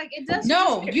breeze. Like it doesn't.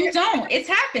 No, you don't. It's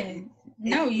happened.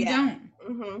 No, you don't.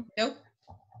 Mm-hmm.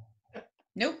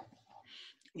 Nope.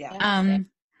 Yeah.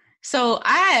 So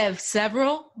I have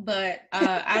several, but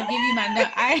I'll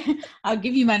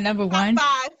give you my number one.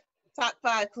 Top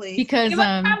five, please. Because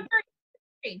top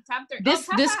three.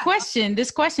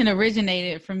 This question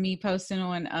originated from me posting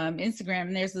on Instagram,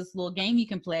 and there's this little game you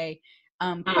can play,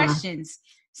 questions.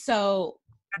 So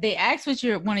they asked what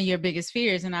one of your biggest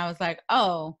fears, and I was like,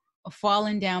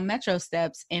 falling down metro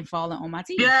steps and falling on my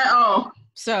teeth. Yeah.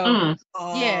 So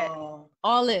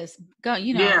all this go,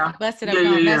 busted up.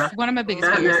 That's one of my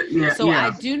biggest fears.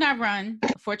 I do not run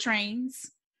for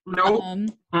trains. Nope.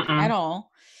 At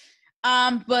all.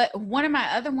 But one of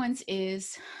my other ones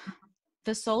is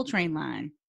the Soul Train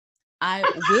line. I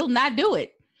will not do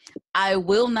it. I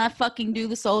will not fucking do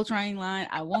the Soul Train line.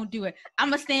 I won't do it. I'm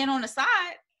gonna stand on the side.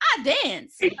 I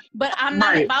dance, but I'm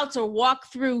not about to walk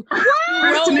through.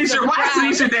 Where's Tanisha? Why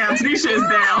is Tanisha down? Tanisha is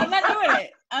down.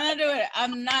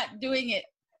 I'm not doing it.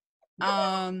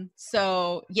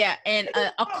 So yeah, and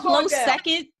a close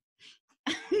second.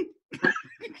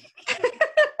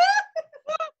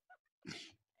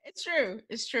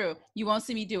 It's true. You won't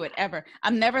see me do it ever.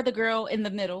 I'm never the girl in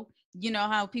the middle. You know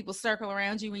how people circle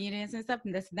around you when you're dancing and stuff,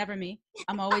 and that's never me.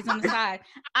 I'm always on the side.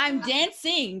 I'm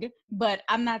dancing, but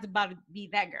I'm not about to be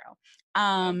that girl.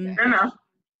 Fair enough.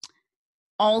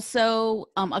 Also,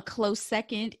 a close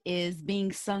second is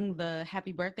being sung the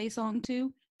happy birthday song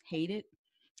to. Hate it.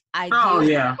 I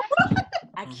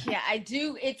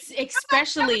do. It's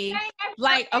especially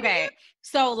like, okay,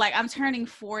 so like I'm turning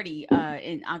 40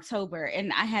 in October,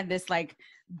 and I had this like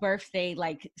birthday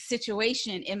like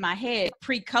situation in my head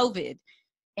pre-COVID,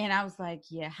 and I was like,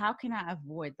 how can I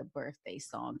avoid the birthday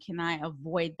song? Can I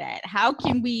avoid that? How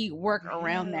can we work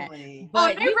around that?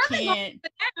 But you can't.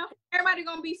 Everybody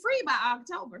gonna be free by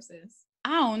October, sis.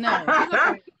 I don't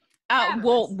know.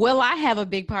 Well, will I have a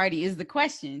big party is the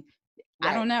question.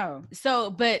 Right. I don't know.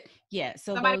 So, but yeah,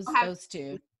 so those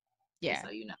two. Yeah. So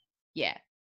you know. Yeah.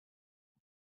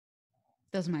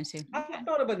 Those are mine too. I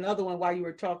thought of another one while you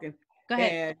were talking. Go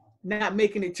ahead. And not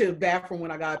making it to the bathroom when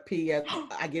I got pee as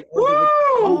I get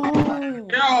older.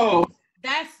 Yo.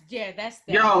 That's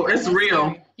it's real.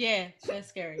 Scary. Yeah, that's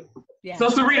scary. Yeah. So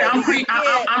Sarita, I'm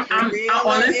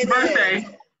on this birthday.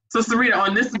 So Sarita,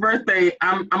 on this birthday,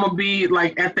 I'm gonna be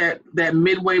like at that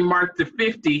midway mark to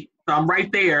 50. So I'm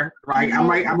right there. Right.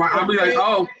 I'll be like,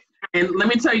 and let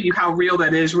me tell you how real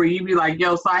that is, where you be like,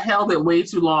 so I held it way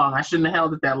too long. I shouldn't have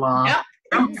held it that long. Yep.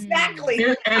 Exactly.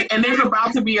 And there's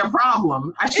about to be a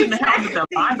problem. I shouldn't have held it that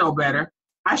long. I know better.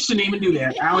 I shouldn't even do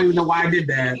that. I don't even know why I did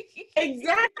that.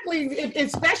 Exactly.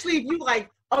 Especially if you like,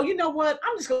 you know what?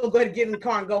 I'm just going to go ahead and get in the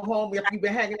car and go home. If you've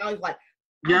been hanging out, like,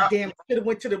 Yeah. Damn, I should have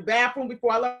went to the bathroom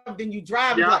before I left. Then you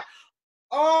drive. Yep. Like,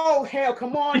 oh hell,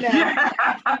 come on now.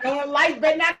 The light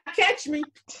better not catch me.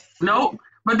 Nope.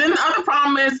 But then the other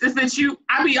problem is that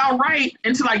I be all right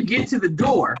until I get to the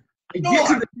door. Get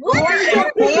to the door.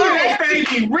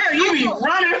 You be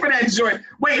running for that joint.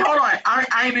 Wait, hold on. I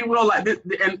ain't even gonna like this,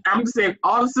 and I'm just saying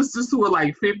all the sisters who are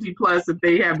like 50 plus, if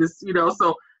they have this,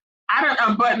 so I don't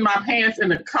unbutton my pants in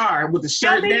the car with the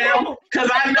shirt down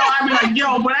because I know I'm like,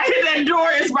 yo, when I hit that door,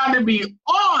 it's about to be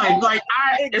on. Like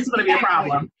it's gonna be a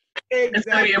problem. Exactly. It's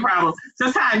gonna be a problem. So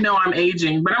that's how I know I'm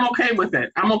aging, but I'm okay with it.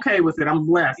 I'm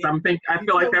blessed. I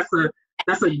feel like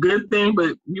that's a good thing,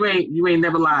 but you ain't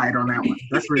never lied on that one.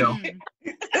 That's real.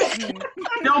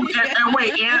 No,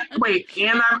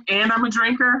 and I'm a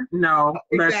drinker. No,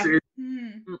 that's it.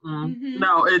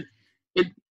 No, it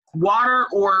water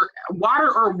or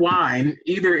wine.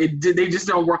 Either they just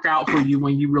don't work out for you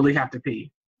when you really have to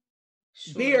pee.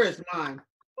 Beer is mine.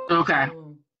 Okay.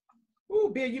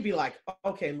 Ooh, beer, you be like,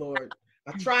 okay, Lord.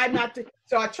 I try not to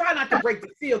break the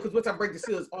seal because once I break the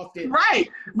seal, it's often. Right.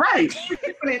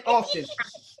 Often.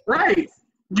 Right.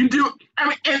 You do. I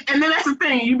mean, and then that's the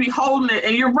thing. You be holding it,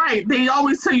 and you're right. They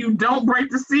always tell you don't break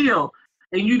the seal,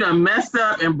 and you done messed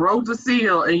up and broke the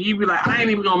seal, and you be like, I ain't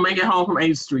even gonna make it home from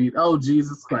 8th Street. Oh,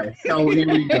 Jesus Christ. Oh, here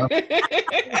we go.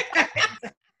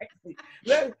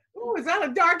 Oh, is that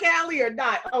a dark alley or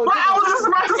not? Oh, well, I was just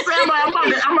about to say,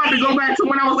 I'm about to go back to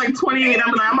when I was like 28.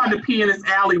 I'm about to pee in this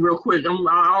alley real quick. I don't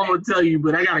want to tell you,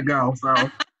 but I gotta go. So.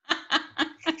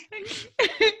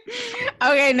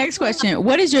 Okay, next question.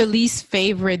 What is your least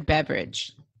favorite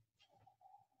beverage?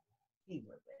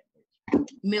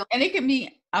 Milk. And it can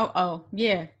be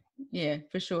yeah,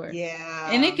 for sure. Yeah.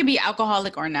 And it can be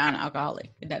alcoholic or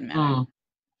non-alcoholic. It doesn't matter.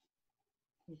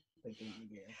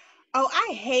 Oh,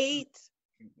 I hate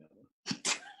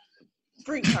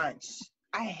fruit punch.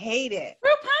 I hate it.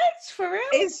 Fruit punch, for real?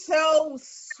 It's so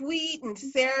sweet and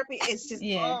syrupy. It's just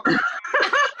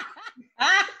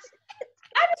I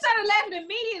just started laughing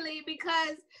immediately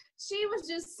because she was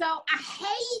just so I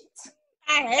hate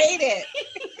it.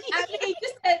 I mean,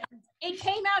 just that it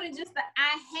came out in just the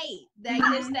I hate that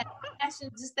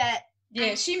just that.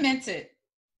 Yeah, she meant it.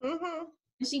 Mm-hmm.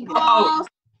 And she calls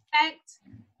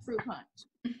fruit punch.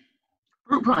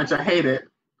 Fruit punch, I hate it.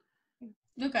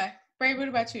 Okay. Rae, what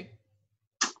about you?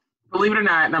 Believe it or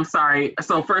not, and I'm sorry.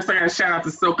 So first I gotta shout out to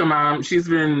Soka Mom. She's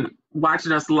been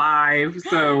watching us live.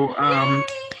 So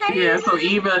so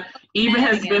Eva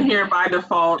has been here by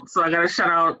default. So I gotta shout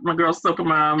out my girl Soka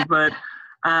Mom. But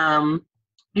I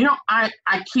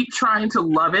keep trying to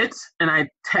love it and I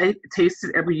taste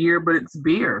it every year, but it's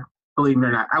beer, believe it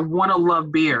or not. I wanna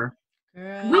love beer.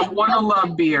 Girl. I want to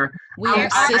love beer. We are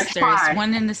sisters,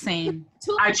 one and the same.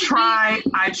 I try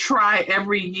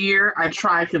every year. I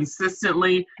try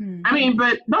consistently. I mean,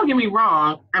 but don't get me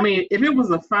wrong. I mean, if it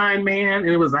was a fine man and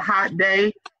it was a hot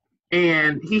day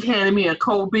and he handed me a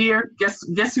cold beer, guess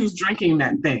who's drinking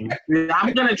that thing?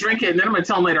 I'm going to drink it and then I'm going to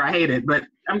tell him later I hate it. But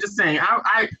I'm just saying,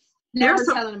 there are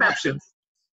some exceptions.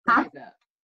 Huh?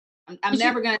 I'm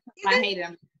never going to tell him I hate it.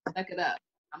 I'm going to suck it up.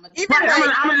 I'm going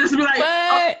to just be like,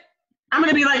 I'm going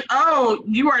to be like, oh,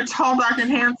 you are tall, dark, and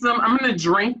handsome. I'm going to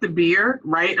drink the beer,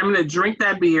 right? I'm going to drink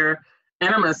that beer,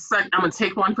 and I'm going to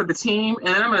take one for the team, and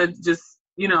then I'm going to just,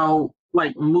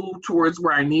 move towards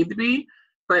where I need to be.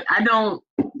 But I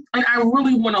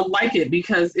really want to like it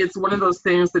because it's one of those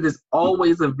things that is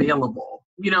always available.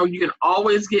 You can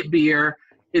always get beer.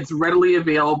 It's readily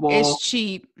available. It's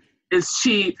cheap.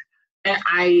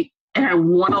 And I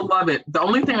want to love it. The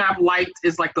only thing I've liked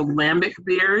is like the lambic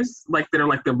beers, like that are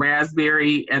like the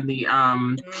raspberry and the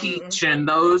peach, and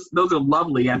those are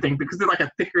lovely, I think, because they're like a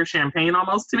thicker champagne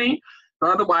almost to me.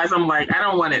 But otherwise, I'm like, I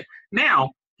don't want it.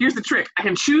 Now, here's the trick. I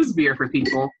can choose beer for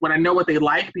people when I know what they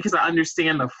like because I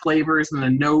understand the flavors and the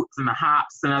notes and the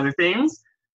hops and other things.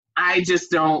 I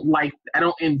just don't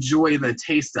enjoy the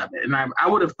taste of it. And I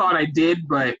would have thought I did,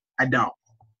 but I don't.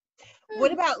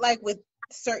 What about like with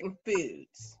certain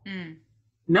foods?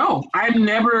 No, I've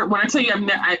never, when I tell you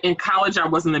in college, I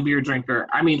wasn't a beer drinker.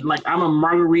 I mean, like I'm a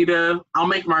margarita. I'll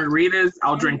make margaritas.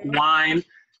 I'll drink wine.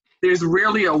 There's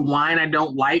rarely a wine I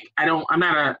don't like. I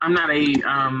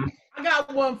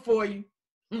got one for you.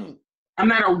 I'm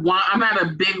not a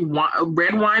big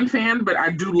red wine fan, but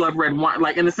I do love red wine,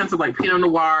 like in the sense of like Pinot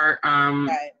Noir, and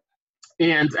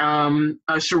Petite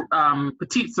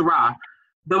Syrah.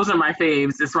 Those are my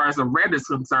faves as far as the red is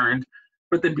concerned.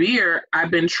 But the beer, I've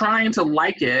been trying to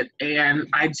like it, and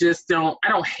I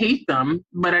don't hate them,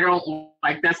 but I don't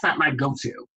that's not my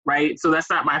go-to, right? So that's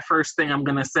not my first thing I'm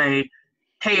going to say,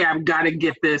 hey, I've got to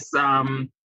get this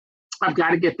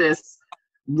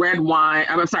red wine.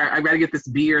 I'm sorry, I got to get this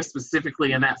beer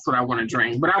specifically, and that's what I want to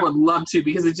drink. But I would love to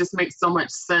because it just makes so much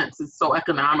sense. It's so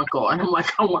economical, and I'm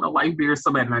like, I want to like beer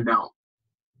so bad, and I don't.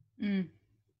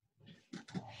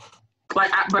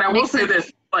 But I will say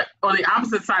this. But on the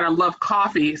opposite side, I love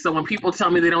coffee. So when people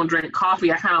tell me they don't drink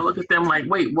coffee, I kind of look at them like,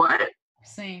 wait, what?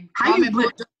 Same. How you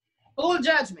full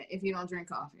judgment if you don't drink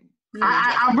coffee.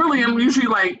 I really am usually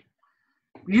like,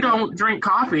 you don't drink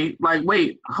coffee. Like,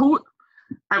 wait, who?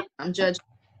 I'm judging.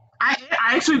 I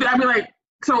actually, I'd be like,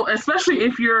 so especially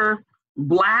if you're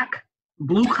Black,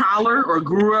 blue collar, or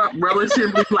grew up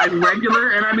relatively like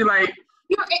regular, and I'd be like,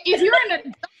 if you're an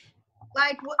adult,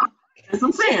 like what? That's what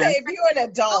I'm saying. If you're an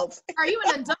adult. Are you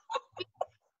an adult?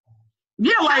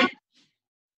 Yeah, like.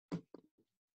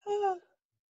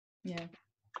 Yeah.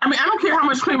 I mean, I don't care how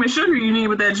much cream and sugar you need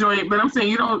with that joint, but I'm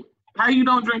saying how you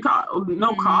don't drink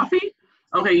coffee?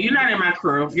 Okay, you're not in my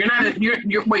crew. You're not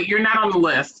on the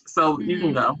list, so you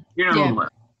can go. You're not on the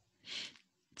list.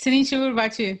 Tanisha, what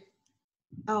about you?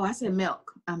 Oh, I said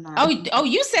milk. I'm not. Oh,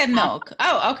 you said milk.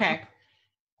 Oh, okay.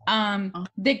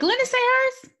 Did Glenna say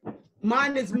hers?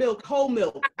 Mine is milk, whole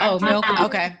milk. Milk.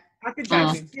 Okay. I can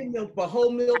drink skim milk, but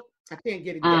whole milk, I can't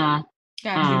get it down.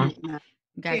 Gotcha.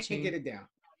 Can't get it down.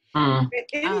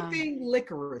 Anything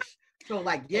licorice. So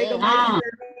like Jägermeister.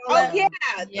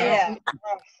 Yeah.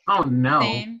 Oh no.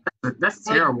 Same. That's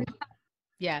terrible.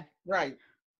 Yeah. Right.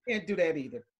 Can't do that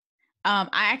either. I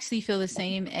actually feel the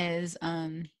same as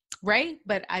Rae,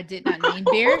 but I did not name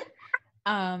beer.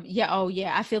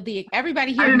 I feel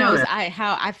everybody here knows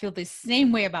how I feel the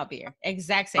same way about beer.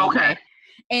 Exact same way.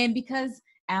 And because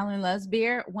Alan loves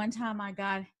beer, one time I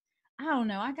got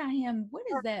him, what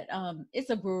is that? It's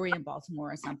a brewery in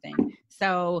Baltimore or something.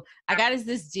 So I got us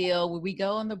this deal where we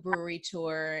go on the brewery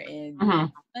tour and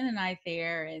spend the night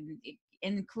there and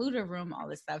include a room, all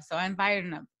this stuff. So I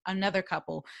invited another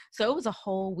couple. So it was a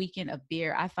whole weekend of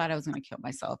beer. I thought I was going to kill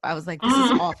myself. I was like, this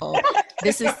is awful.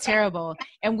 This is terrible.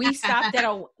 And we stopped at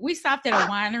a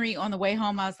winery on the way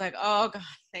home. I was like, oh God,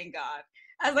 thank God.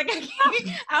 I was like,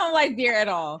 I don't like beer at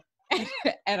all.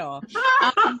 At all.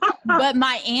 But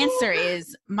my answer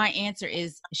is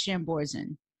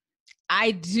Chambourgen.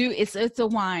 I do. It's a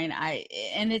wine.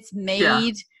 And it's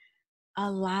made a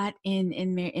lot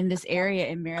in this area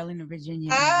in Maryland and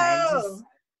Virginia. Oh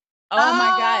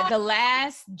my God. The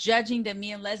last judging that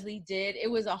me and Leslie did, it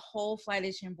was a whole flight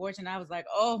of Chambourgen. I was like,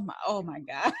 oh my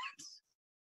God.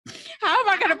 How am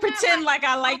I going to pretend like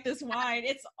I like this wine?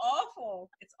 It's awful.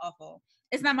 It's awful.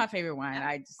 It's not my favorite wine.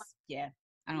 I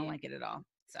don't like it at all.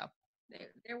 So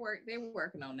they're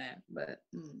working on that, but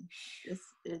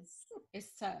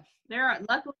it's tough.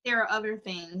 Luckily there are other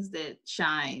things that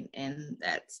shine in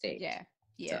that state. Yeah,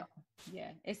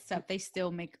 it's tough. They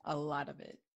still make a lot of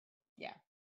it. Yeah.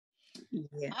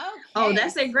 Okay. Oh,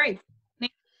 that's a great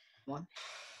one.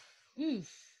 Oof.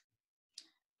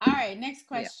 All right, next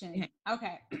question. Yeah.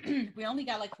 Okay, we only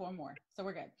got like 4 more, so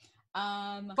we're good.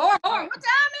 4 more. What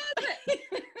time is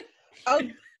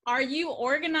it? Are you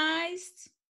organized,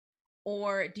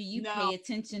 or do you pay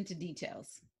attention to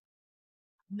details?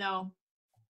 No.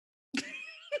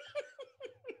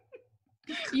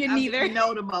 You neither.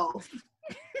 No to both.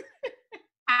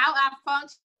 How I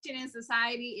function in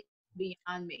society is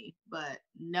beyond me, but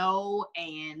no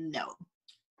and no.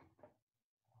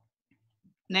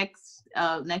 Next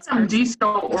I'm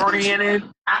detail oriented.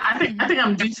 I think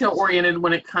I'm detail oriented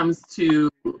when it comes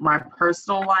to my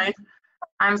personal life.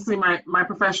 Honestly, my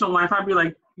professional life, I'd be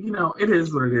like, it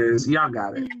is what it is. Y'all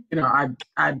got it.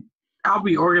 I'll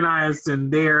be organized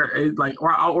and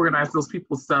or I'll organize those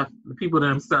people's stuff, the people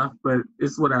them stuff, but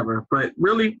it's whatever. But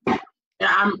really,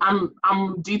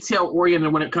 I'm detail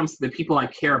oriented when it comes to the people I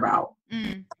care about.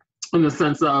 In the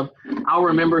sense of, I'll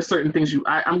remember certain things.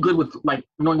 I'm good with like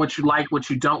knowing what you like,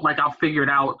 what you don't like. I'll figure it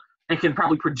out and can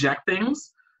probably project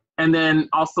things. And then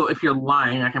also, if you're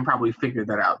lying, I can probably figure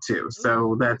that out too.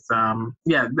 So that's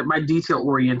my detail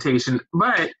orientation.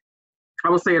 But I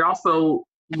would say it also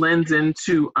lends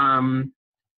into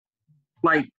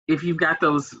like if you've got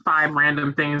those 5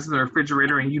 random things in the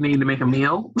refrigerator and you need to make a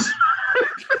meal.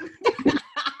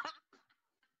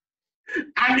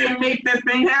 I can make that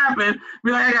thing happen.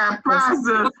 Be like, I got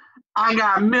pasta, I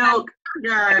got milk,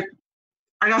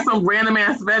 I got some random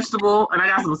ass vegetable, and I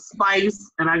got some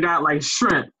spice, and I got like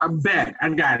shrimp. I bet I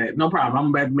got it. No problem. I'm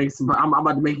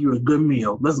about to make you a good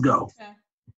meal. Let's go. Okay.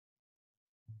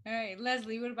 All right,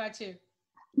 Leslie, what about you?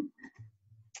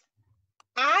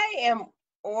 I am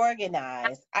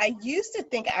organized. I used to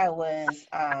think I was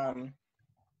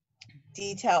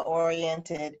detail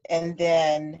oriented, and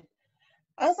then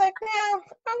I was like,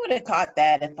 I would have caught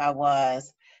that if I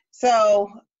was. So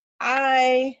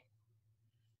I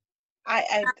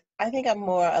I think I'm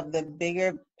more of the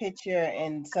bigger picture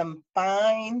and some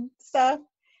fine stuff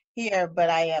here, but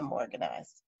I am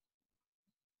organized.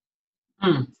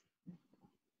 Okay.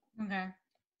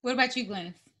 What about you,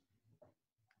 Glennis?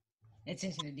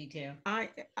 Attention to detail. I'm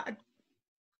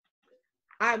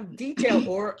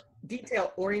detail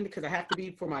oriented because I have to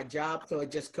be for my job, so it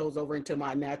just goes over into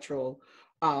my natural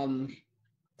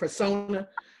persona.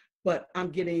 But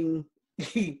I'm getting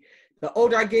the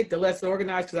older I get, the less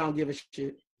organized because I don't give a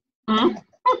shit.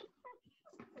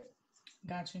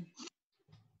 Got you.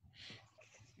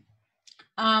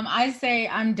 I say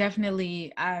I'm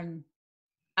definitely I'm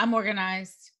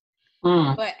organized,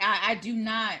 but I do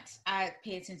not. I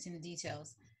pay attention to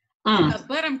details.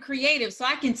 But I'm creative, so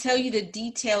I can tell you the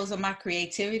details of my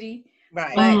creativity.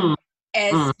 Right. But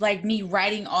as like me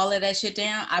writing all of that shit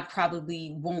down, I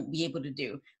probably won't be able to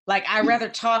do. Like I'd rather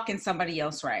talk and somebody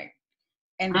else write.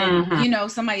 And then,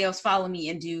 somebody else follow me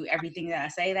and do everything that I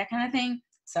say, that kind of thing.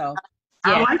 So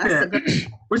yeah, I like that.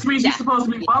 Which means you're supposed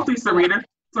to be wealthy, Sarita.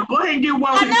 So go ahead and get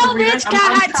wealthy. I know, Sarita. rich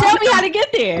guy. Tell me how to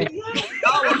get there.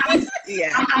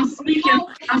 I'm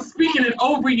speaking it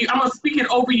over you. I'm gonna speak it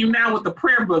over you now with the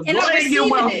prayer book. And go ahead and get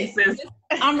wealthy, sis.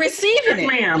 I'm receiving it,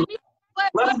 ma'am.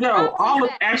 Let's go.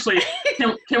 Actually,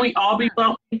 can we all be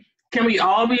wealthy? Can we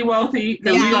all be wealthy?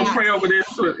 Because we're gonna pray over this.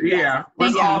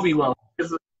 Let's all be wealthy.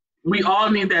 We all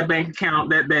need that bank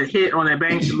account, that hit on that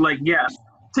bank. Like, yes.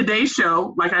 Today's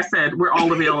show, like I said, we're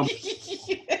all available.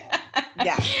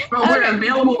 But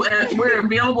we're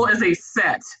available as a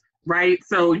set, right?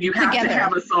 So you have to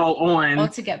have us all on. All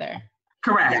together.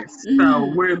 Correct.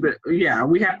 So we're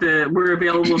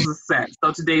available as a set.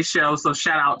 So today's show, so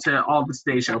shout out to all the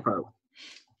Today Show folks.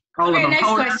 All of them. Next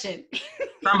question.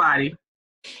 Somebody.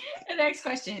 The next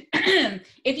question.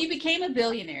 If you became a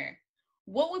billionaire,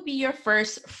 what would be your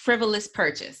first frivolous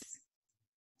purchase?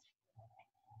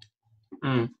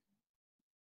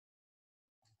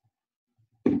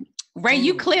 Ray,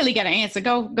 you clearly got an answer.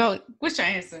 Go. What's your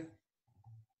answer?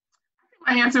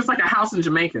 My answer is like a house in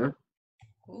Jamaica.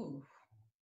 Ooh.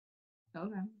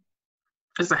 Okay.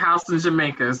 It's a house in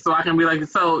Jamaica. So I can be like,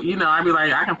 I'd be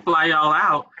like, I can fly y'all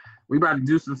out. We about to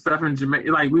do some stuff in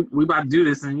Jamaica. Like we about to do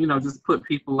this and, just put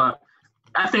people up.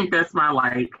 I think that's one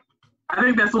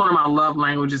of my love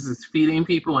languages is feeding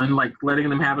people and like letting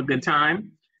them have a good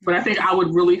time. But I think I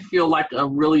would really feel like a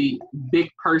really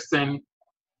big person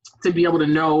to be able to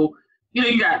know,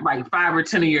 you got like 5 or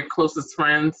 10 of your closest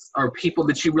friends or people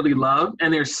that you really love,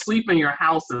 and they're asleep in your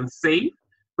house and safe,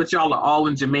 but y'all are all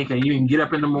in Jamaica. You can get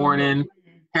up in the morning,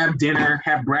 have dinner,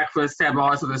 have breakfast, have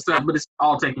all this other stuff, but it's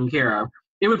all taken care of.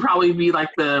 It would probably be like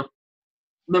the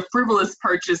frivolous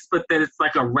purchase, but that it's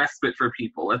like a respite for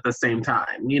people at the same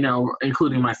time,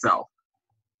 including myself.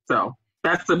 So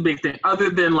that's the big thing,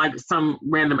 other than like some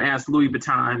random ass Louis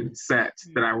Vuitton set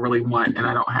that I really want and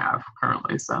I don't have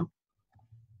currently. So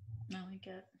I like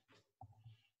it.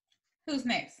 Who's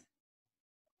next?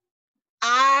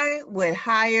 I would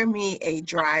hire me a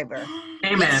driver.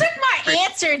 Amen. You took my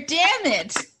answer, damn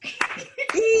it.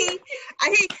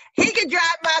 He could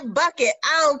drive my bucket.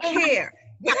 I don't care.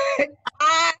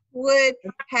 I would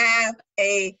have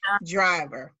a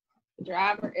driver.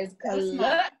 Driver is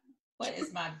what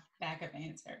is my backup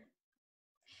answer?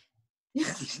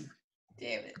 Damn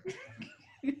it.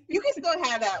 You can still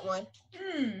have that one.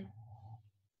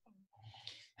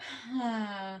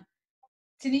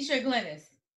 Tanisha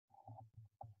Glennis.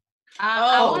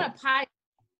 I want a pilot,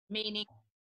 meaning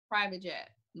private jet.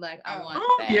 Like I want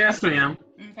that. Yes, ma'am.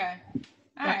 Okay.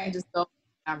 All right. Just go.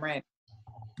 I'm ready.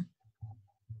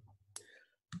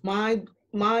 Mine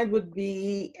would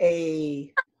be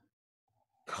a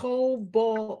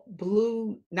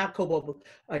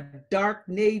a dark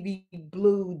navy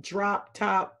blue drop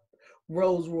top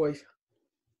Rolls Royce.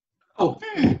 Oh.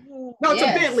 No, it's a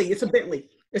Bentley. It's a Bentley.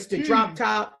 It's the drop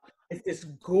top. It's this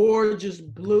gorgeous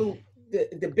blue.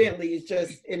 The Bentley is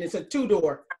just, and it's a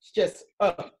 2-door. It's just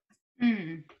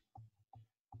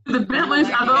The Bentleys,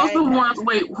 are those the ones?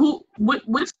 Wait,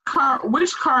 which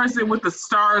car is it with the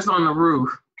stars on the roof?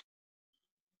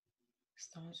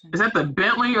 Is that the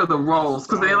Bentley or the Rolls?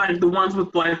 Because they like the ones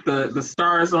with like the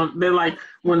stars on. They're like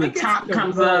when the top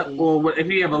comes up, or if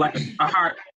you have a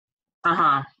heart.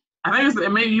 I think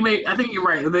I think you're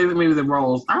right. They maybe the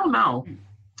Rolls. I don't know.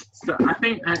 So I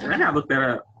think I gotta look that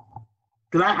up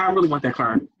because I really want that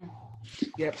car.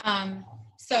 Yep.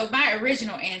 So my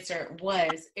original answer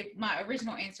was a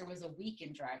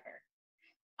weekend driver.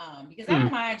 Because I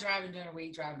don't mind driving during the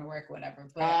week, driving to work, whatever.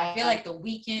 But I feel like the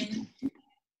weekend,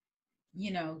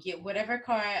 get whatever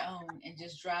car I own and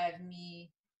just drive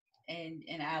me and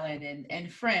Alan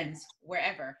and friends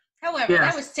wherever. However,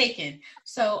 that was taken.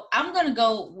 So I'm gonna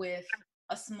go with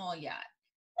a small yacht.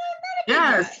 Not a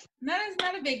big yacht. Not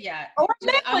a big yacht. Oh,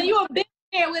 you a big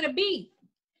man with a B.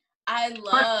 I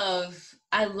love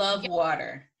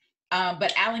water.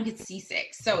 But Alan gets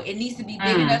seasick, so it needs to be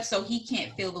big enough so he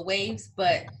can't feel the waves.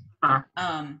 But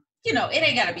you know, it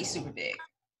ain't gotta be super big.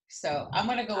 So I'm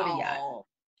gonna go with a yacht.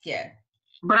 Yeah.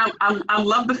 But I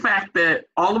love the fact that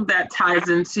all of that ties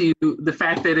into the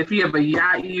fact that if you have a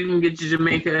yacht, you can get to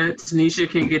Jamaica. Tanisha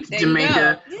can get to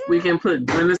Jamaica. Yeah. We can put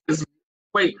Glennis's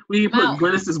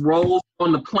rolls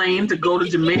on the plane to go to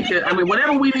Jamaica. I mean,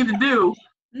 whatever we need to do.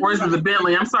 Where's the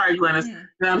Bentley? I'm sorry, Glennis. You know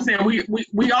what I'm saying?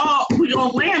 We all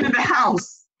land in the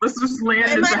house. Let's just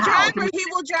land in the house. Driver, he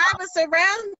will drive us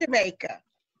around Jamaica.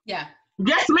 Yeah.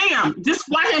 Yes, ma'am. Just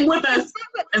fly him with us.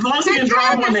 As long as he can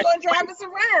drive on that. Drive us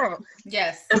around.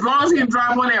 Yes. As long as he can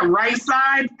drive on that right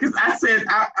side, because I said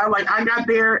I got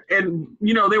there and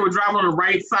you know they were driving on the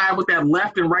right side with that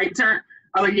left and right turn.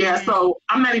 I was like, yeah. So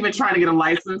I'm not even trying to get a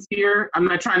license here. I'm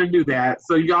not trying to do that.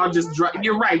 So y'all just drive.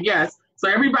 You're right. Yes. So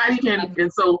everybody can,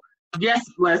 and so yes,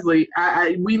 Leslie,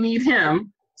 we need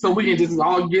him so we can just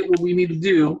all get what we need to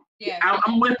do. Yeah,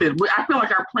 I'm with it. I feel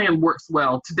like our plan works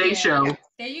well. Today's show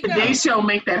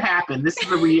make that happen. This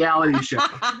is a reality show.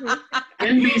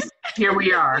 NBC, here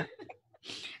we are.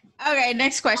 Okay,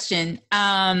 next question.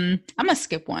 I'm gonna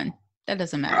skip one. That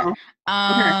doesn't matter.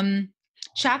 Okay.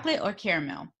 Chocolate or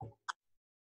caramel?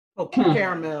 Oh,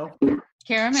 caramel.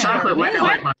 Caramel. Chocolate,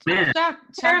 like my man.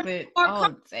 Chocolate all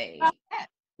day.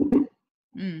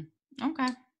 Okay.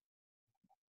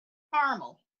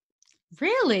 Caramel.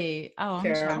 Really? Oh,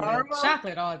 I'm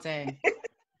chocolate all day.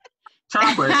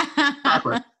 Chocolate.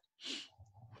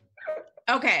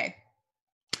 Okay.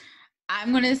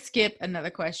 I'm going to skip another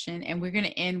question and we're going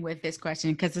to end with this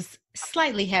question because it's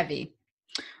slightly heavy.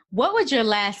 What would your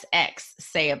last ex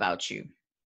say about you?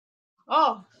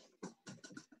 Oh.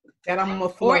 That I'm a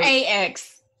flirt. Or a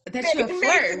ex. That you're a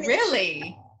flirt.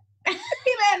 Really?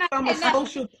 I'm a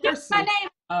social person.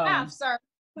 My name sir.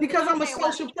 Because I'm a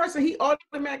social person, he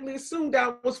automatically assumed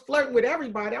I was flirting with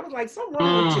everybody. I was like, something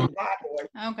wrong with you, boy.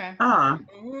 Okay. All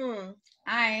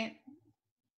right.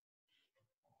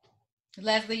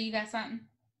 Leslie, you got something?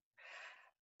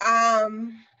 I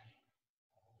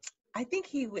think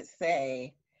he would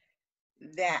say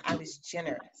that I was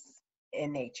generous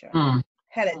in nature.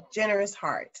 Had a generous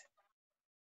heart.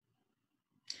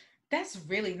 That's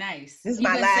really nice. This is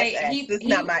my last ex. This is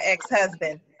not my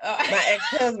ex-husband. My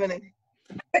ex-husband.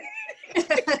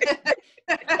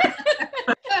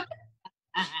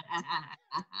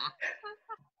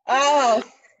 Oh,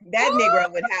 that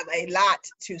Negro would have a lot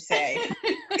to say.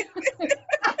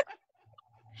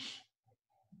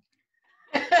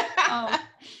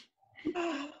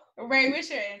 Rae, what's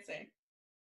your answer?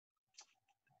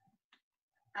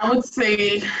 I would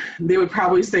say they would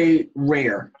probably say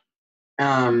rare,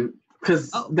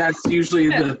 because that's usually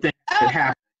the thing that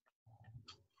happens.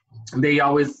 They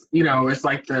always, you know, it's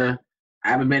like I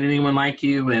haven't met anyone like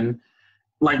you, and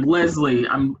like Leslie,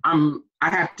 I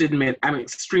have to admit I'm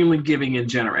extremely giving and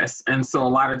generous, and so a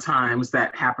lot of times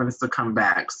that happens to come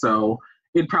back. So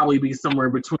it'd probably be somewhere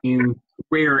between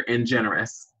rare and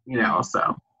generous, you know.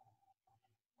 So.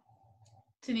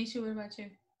 Tanisha, what about you?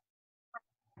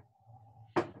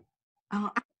 I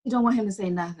don't want him to say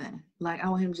nothing. Like, I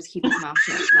want him to just keep his mouth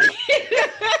shut.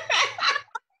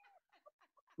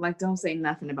 Like, don't say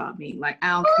nothing about me. Like,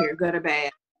 I don't care, good or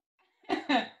bad.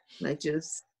 Like,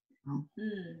 just,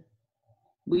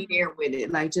 we there with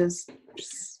it. Like, just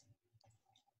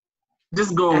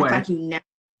go away. Like you never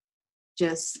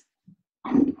just.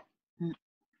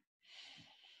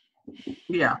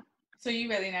 Yeah. So you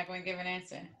really not going to give an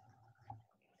answer?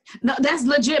 No, that's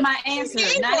legit my answer.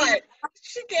 She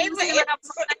gave me I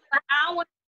don't want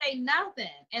to say nothing.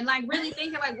 And like really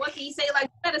thinking like, what can you say? Like, you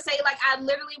gotta say like, I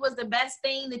literally was the best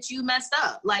thing that you messed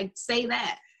up. Like, say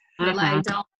that. Like,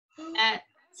 don't.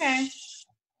 Okay.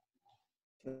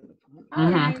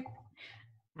 All right.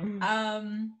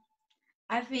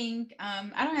 I think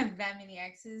I don't have that many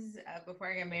exes before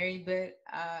I got married, but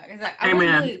I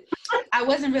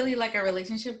wasn't really like a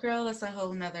relationship girl. That's a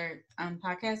whole nother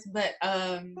podcast. But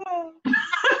I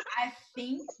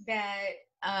think that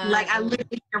like I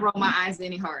literally can't roll my eyes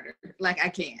any harder. Like I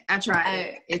can't. I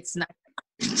tried. It's not.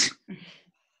 This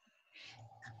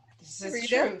is the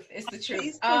truth. It's the truth.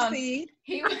 Please proceed.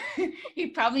 He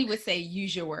probably would say,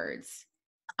 use your words.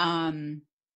 I'm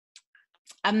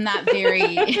not very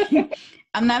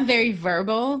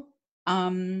verbal.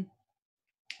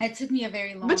 It took me a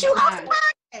very long time. But you host a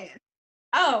podcast.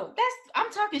 Oh,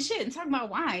 I'm talking shit and talking about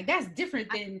wine. That's different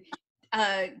than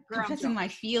confessing my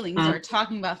feelings or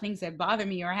talking about things that bother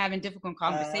me or having difficult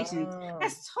conversations.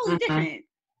 That's totally different.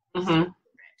 So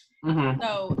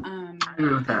I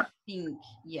agree with that.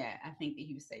 I think that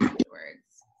he was saying the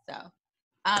words. So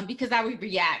because I would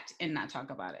react and not talk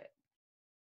about it.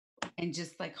 And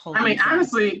just like hold. I mean,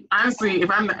 honestly, if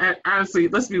I'm honestly,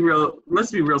 let's be real,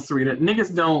 Sarita.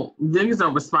 Niggas don't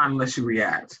respond unless you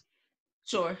react.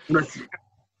 Sure.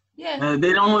 Yeah.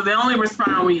 They only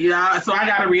respond when you. So I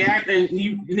gotta react, and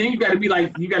then you gotta be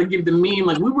like, you gotta give the meme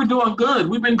like, we were doing good.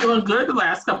 We've been doing good the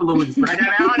last couple of weeks, but I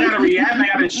gotta react. I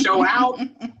gotta show out.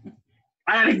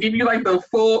 I gotta give you like the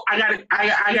full. I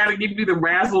gotta give you the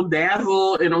razzle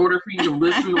dazzle in order for you to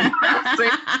listen to what I'm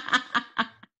saying.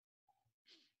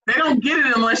 They don't get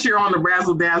it unless you're on the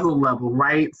razzle dazzle level,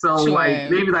 right? So like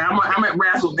maybe like I'm at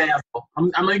razzle dazzle. I'm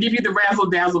gonna give you the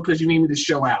razzle dazzle because you need me to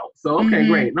show out. So okay,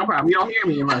 great, no problem. You don't hear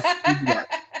me unless you do that.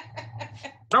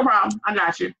 No problem. I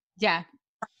got you. Yeah.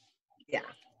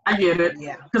 I get it.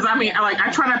 Yeah. Because I mean,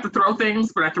 I try not to throw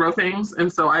things, but I throw things,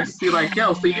 and so I just be like,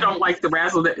 yo, so you don't like the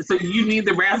razzle? So you need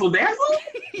the razzle dazzle?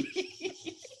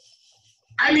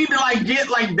 I need to like get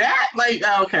like that. Like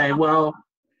okay, well.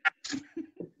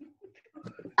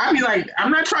 I'd be like,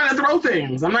 I'm not trying to throw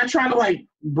things. I'm not trying to like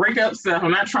break up stuff. I'm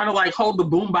not trying to like hold the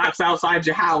boombox outside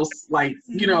your house. Like,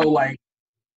 you know, like,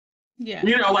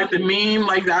 you know, like the meme,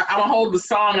 like I'm gonna hold the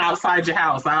song outside your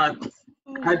house. I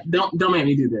don't make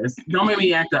me do this. Don't make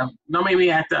me act up. Don't make me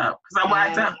act up. Cause I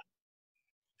act up.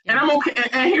 And I'm okay.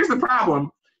 And here's the problem.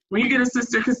 When you get a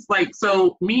sister, cause like,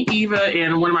 so me, Eva,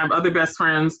 and one of my other best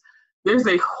friends, there's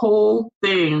a whole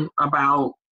thing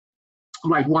about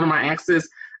like one of my exes.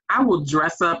 I will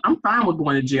dress up. I'm fine with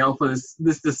going to jail for this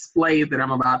display that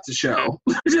I'm about to show.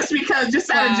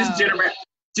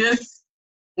 Just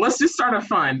let's just start a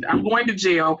fund. I'm going to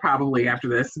jail probably after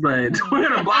this, but we're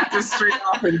gonna block this street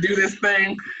off and do this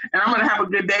thing, and I'm gonna have a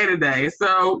good day today.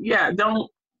 So yeah,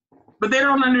 but they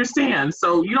don't understand.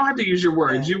 So you don't have to use your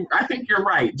words. I think you're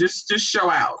right. Just show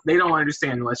out. They don't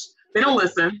understand unless they don't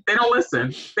listen. They don't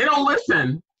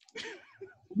listen.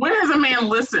 When has a man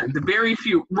listened? Very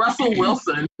few. Russell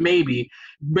Wilson, maybe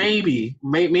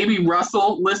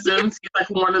Russell listens. He's like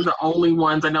one of the only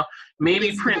ones I know.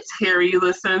 Maybe Prince Harry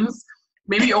listens.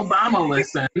 Maybe Obama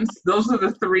listens. Those are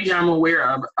the three I'm aware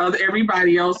of.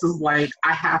 Everybody else is like,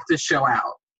 I have to show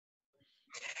out.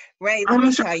 Rae, let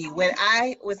me tell you, when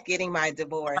I was getting my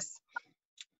divorce,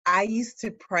 I used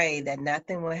to pray that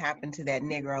nothing would happen to that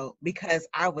Negro because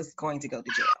I was going to go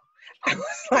to jail. I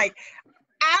was like,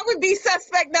 I would be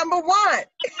suspect number one.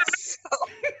 So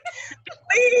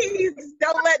please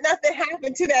don't let nothing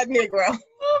happen to that Negro.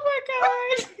 Oh my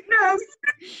God. Yes.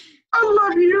 I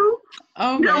love you.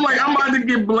 Oh my God. Like, I'm about to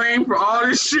get blamed for all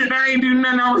this shit. I ain't do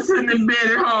nothing. I was sitting in bed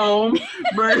at home.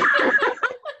 But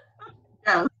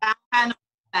yes.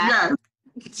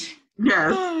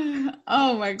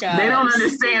 Oh my God. They don't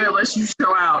understand unless you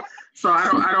show out. So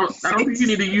I don't think you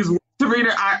need to use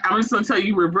Sarita, I'm just gonna tell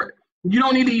you you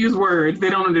don't need to use words. They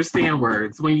don't understand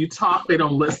words. When you talk, they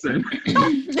don't listen.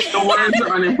 The words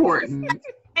are unimportant.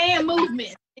 Hand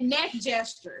movement and neck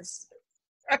gestures.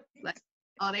 Like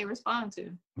all they respond to.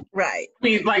 Right. I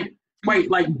mean, like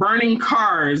burning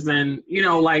cars and, you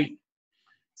know, like,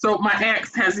 so my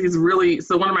ex has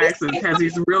one of my exes has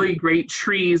these really great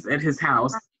trees at his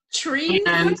house. Trees?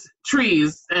 And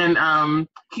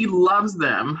he loves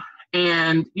them.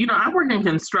 And, you know, I work in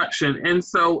construction. And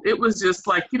so it was just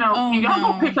like, you know, can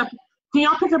y'all pick up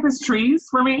his trees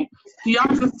for me? Can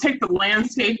y'all just take the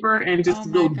landscaper and just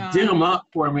dig them up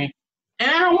for me? And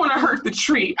I don't want to hurt the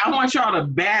tree. I want y'all to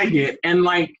bag it. And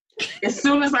like, as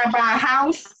soon as I buy a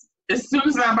house,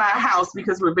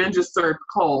 because revenge is served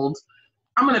cold,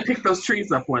 I'm going to pick those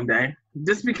trees up one day,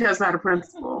 just because out of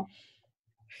principle.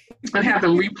 And have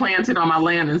them replanted on my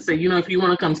land and say, you know, if you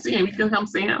want to come see him, you can come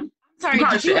see him. Sorry,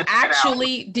 did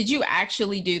you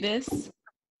actually do this?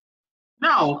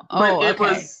 No, but it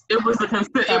was a great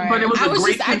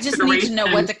consideration. I just need to know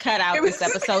what to cut out this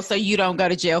episode so you don't go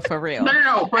to jail for real.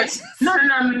 No, but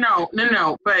it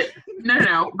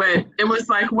was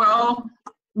like, well,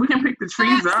 we can pick the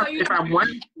trees up if I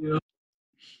wanted to.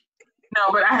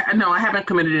 No, but I haven't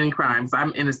committed any crimes.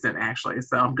 I'm innocent actually,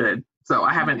 so I'm good. So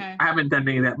I haven't done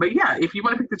any of that. But yeah, if you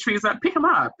want to pick the trees up, pick them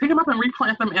up and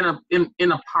replant them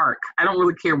in a park. I don't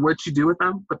really care what you do with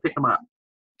them, but pick them up.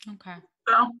 Okay.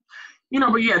 So, you know,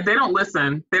 but yeah, they don't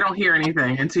listen. They don't hear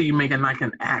anything until you make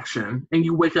an action, and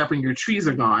you wake up and your trees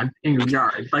are gone in your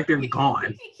yard, like they're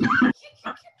gone.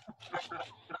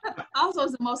 Also,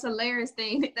 it's the most hilarious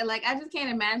thing that, like, I just can't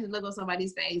imagine look on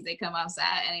somebody's face. They come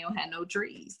outside and they don't have no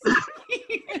trees.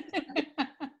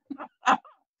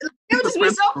 They'll just be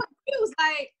so confused.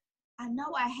 Like, I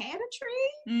had a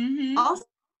tree. Mm-hmm. Also,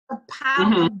 a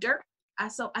pile of dirt.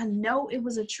 So I know it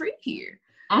was a tree here.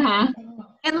 And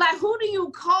like, who do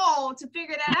you call to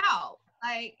figure that out?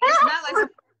 Like, it's not like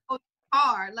some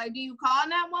car. Like, do you call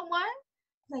 911?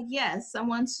 Like, yes,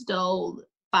 someone stole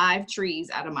 5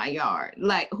 trees out of my yard.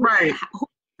 Like,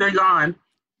 they're gone.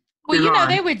 Well, you know,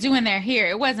 they were doing their hair.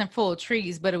 It wasn't full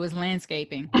trees, but it was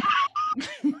landscaping.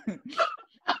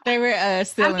 They were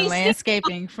still in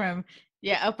landscaping from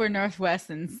upper Northwest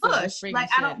and bush. Like,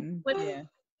 I don't.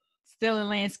 Still in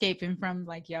landscaping from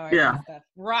like yards and stuff,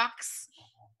 rocks,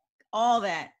 all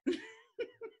that.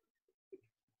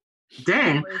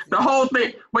 Dang, the whole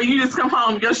thing. When you just come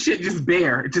home, your shit just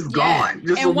bare, just gone.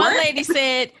 Just and one lady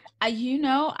said,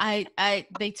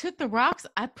 they took the rocks.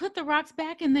 I put the rocks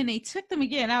back, and then they took them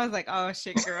again. I was like, oh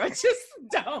shit, girl, just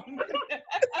don't.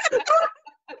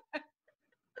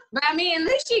 But I mean, at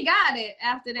least she got it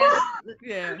after that.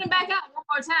 Yeah. Put it back out one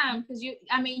more time because you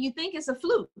think it's a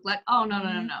fluke. Like, oh no.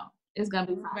 It's gonna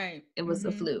be fine. Right. It was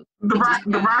a fluke. The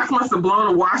rocks must have blown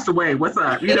and washed away. What's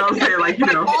up? You know what I'm saying? Like, you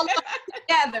know, all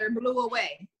together blew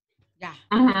away. Yeah.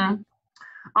 Oh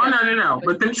no.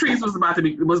 But the trees was about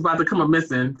to come up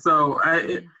missing. So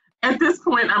at this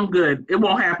point, I'm good. It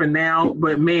won't happen now.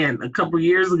 But man, a couple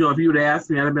years ago, if you would have asked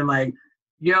me, I'd have been like,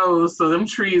 yo, so them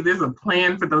trees, there's a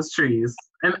plan for those trees.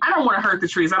 And I don't want to hurt the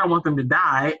trees. I don't want them to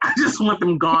die. I just want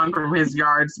them gone from his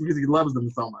yards because he loves them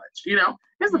so much. You know,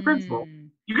 here's the principle.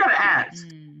 You gotta act.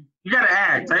 You gotta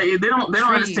act. They don't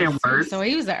understand words. So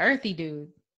he was an earthy dude.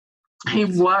 He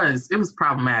was. It was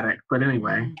problematic, but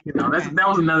anyway, you know, that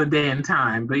was another day in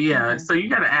time. But yeah, so you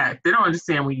gotta act. They don't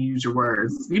understand when you use your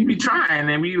words. You be trying,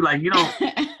 and you like, you don't.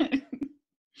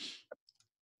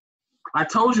 I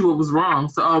told you it was wrong,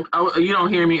 so you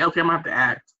don't hear me. Okay, I'm gonna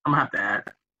have to act.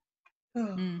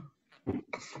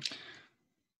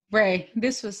 Rae,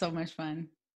 this was so much fun.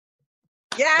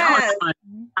 Yes.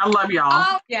 I love y'all.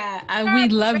 Oh, yeah, we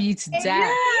love you to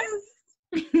death.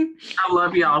 Yes. I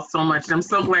love y'all so much. And I'm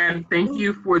so glad. Thank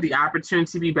you for the opportunity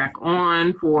to be back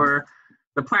on for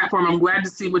the platform. I'm glad to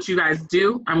see what you guys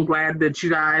do. I'm glad that you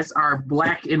guys are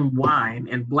Black in wine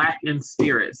and Black in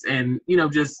spirits, and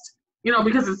just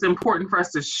because it's important for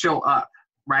us to show up,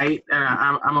 right? And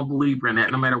I'm a believer in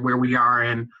that, no matter where we are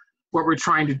and what we're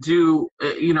trying to do.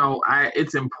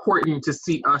 It's important to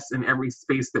see us in every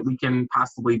space that we can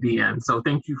possibly be in. So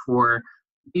thank you for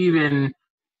even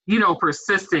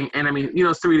persisting. And I mean,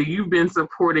 Sarita, you've been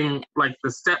supporting like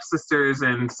the stepsisters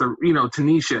and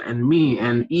Tanisha and me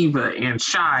and Eva and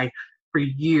Shy for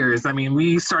years. I mean,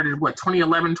 we started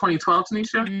 2011, 2012,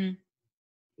 Tanisha?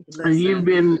 Mm-hmm. And you've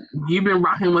been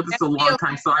rocking with us a long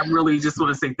time. So I really just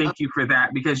want to say thank you for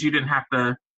that, because you didn't have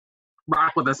to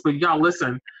rock with us. But y'all,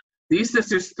 listen, these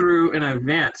sisters threw an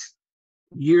event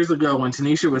years ago when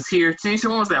Tanisha was here. Tanisha,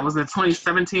 when was that? Was it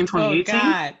 2017, 2018? Oh,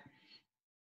 God.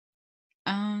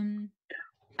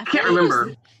 I can't remember.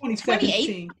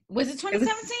 2017. Was it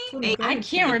 2017? I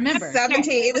can't remember.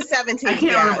 17. It was 17. I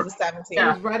can't remember. It was 17.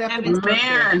 Yeah. It was right after the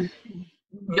Man,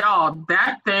 y'all,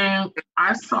 that thing,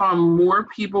 I saw more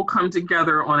people come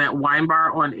together on that wine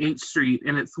bar on 8th Street,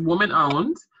 and it's woman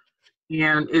owned,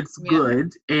 and it's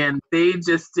good, and they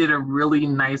just did a really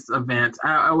nice event.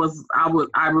 I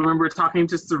remember talking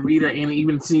to Sarita and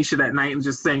even Tanisha that night and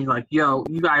just saying like, yo,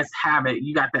 you guys have it.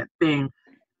 You got that thing.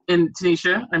 And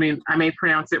Tanisha, I mean, I may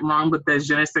pronounce it wrong, but the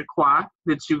je ne sais quoi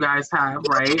that you guys have,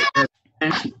 right? Je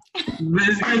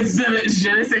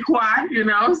ne sais quoi,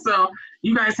 so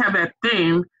you guys have that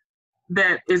thing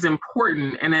that is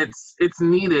important, and it's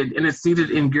needed, and it's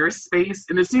needed in your space,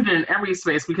 and it's needed in every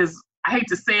space, because I hate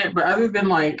to say it, but other than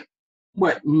like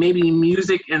maybe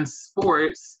music and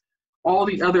sports, all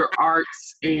the other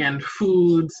arts and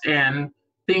foods and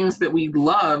things that we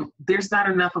love, there's not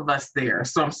enough of us there.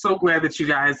 So I'm so glad that you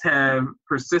guys have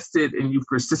persisted, and you've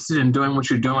persisted in doing what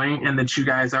you're doing, and that you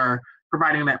guys are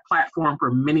providing that platform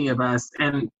for many of us,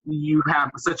 and you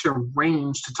have such a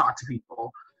range to talk to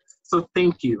people. So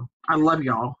thank you. I love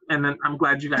y'all. And then I'm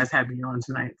glad you guys had me on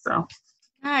tonight. So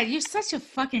God, you're such a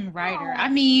fucking writer. I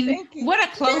mean, what a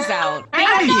closeout. Hey,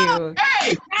 Thank you.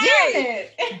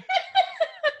 Hey,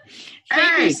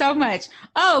 Thank you so much.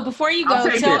 Oh, before you go,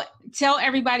 tell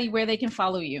everybody where they can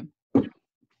follow you.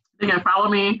 They can follow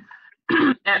me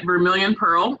at Vermilion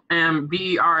Pearl, and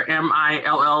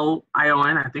BRMILLION.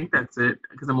 I think that's it,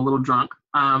 because I'm a little drunk.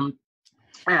 On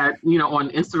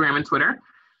Instagram and Twitter.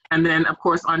 And then, of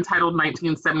course, Untitled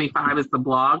 1975 is the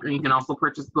blog, and you can also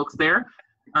purchase books there.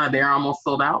 They're almost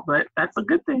sold out, but that's a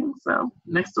good thing. So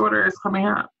next order is coming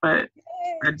up. But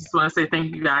I just want to say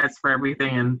thank you guys for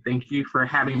everything, and thank you for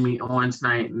having me on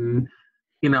tonight. And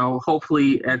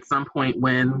hopefully at some point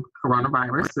when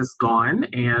coronavirus is gone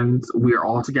and we're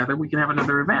all together, we can have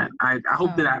another event. I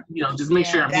hope that just make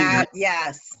sure I'm here.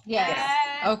 Yes.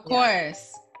 Of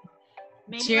course.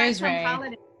 Maybe Cheers, like Rae.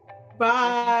 holiday.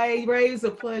 Bye, Rae. It's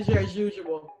a pleasure as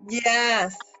usual.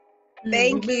 Yes.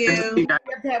 Thank you. We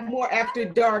have to have more after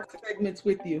dark segments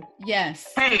with you.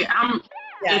 Yes. Hey,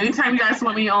 anytime you guys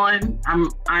want me on,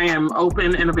 I am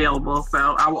open and available.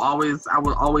 So I will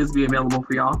always be available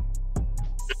for y'all.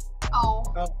 Oh,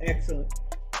 Excellent.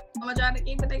 I'm gonna try to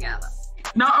keep it together.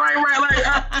 No, right.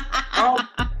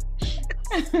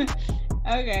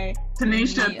 Okay.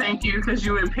 Tanisha, thank you, because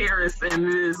you're in Paris and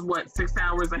it is 6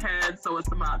 hours ahead, so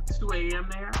it's about 2 a.m.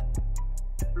 there,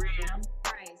 3 a.m.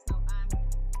 Right. So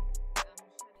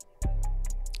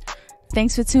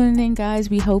Thanks for tuning in,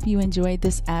 guys. We hope you enjoyed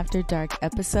this After Dark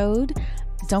episode.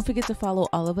 Don't forget to follow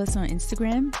all of us on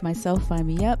Instagram. Myself, Find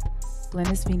Me Up,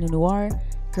 Glennis Vino Noir,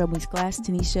 Girl Meets Glass,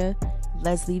 Tanisha,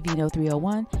 Leslie Vino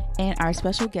 301, and our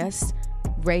special guest,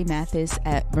 Rae Mathis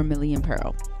at Vermilion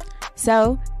Pearl.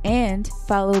 And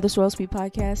follow the Swirl Suite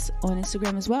podcast on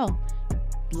Instagram as well.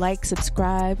 Like,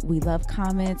 subscribe. We love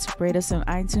comments. Rate us on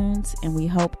iTunes, and we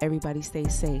hope everybody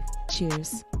stays safe.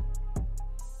 Cheers.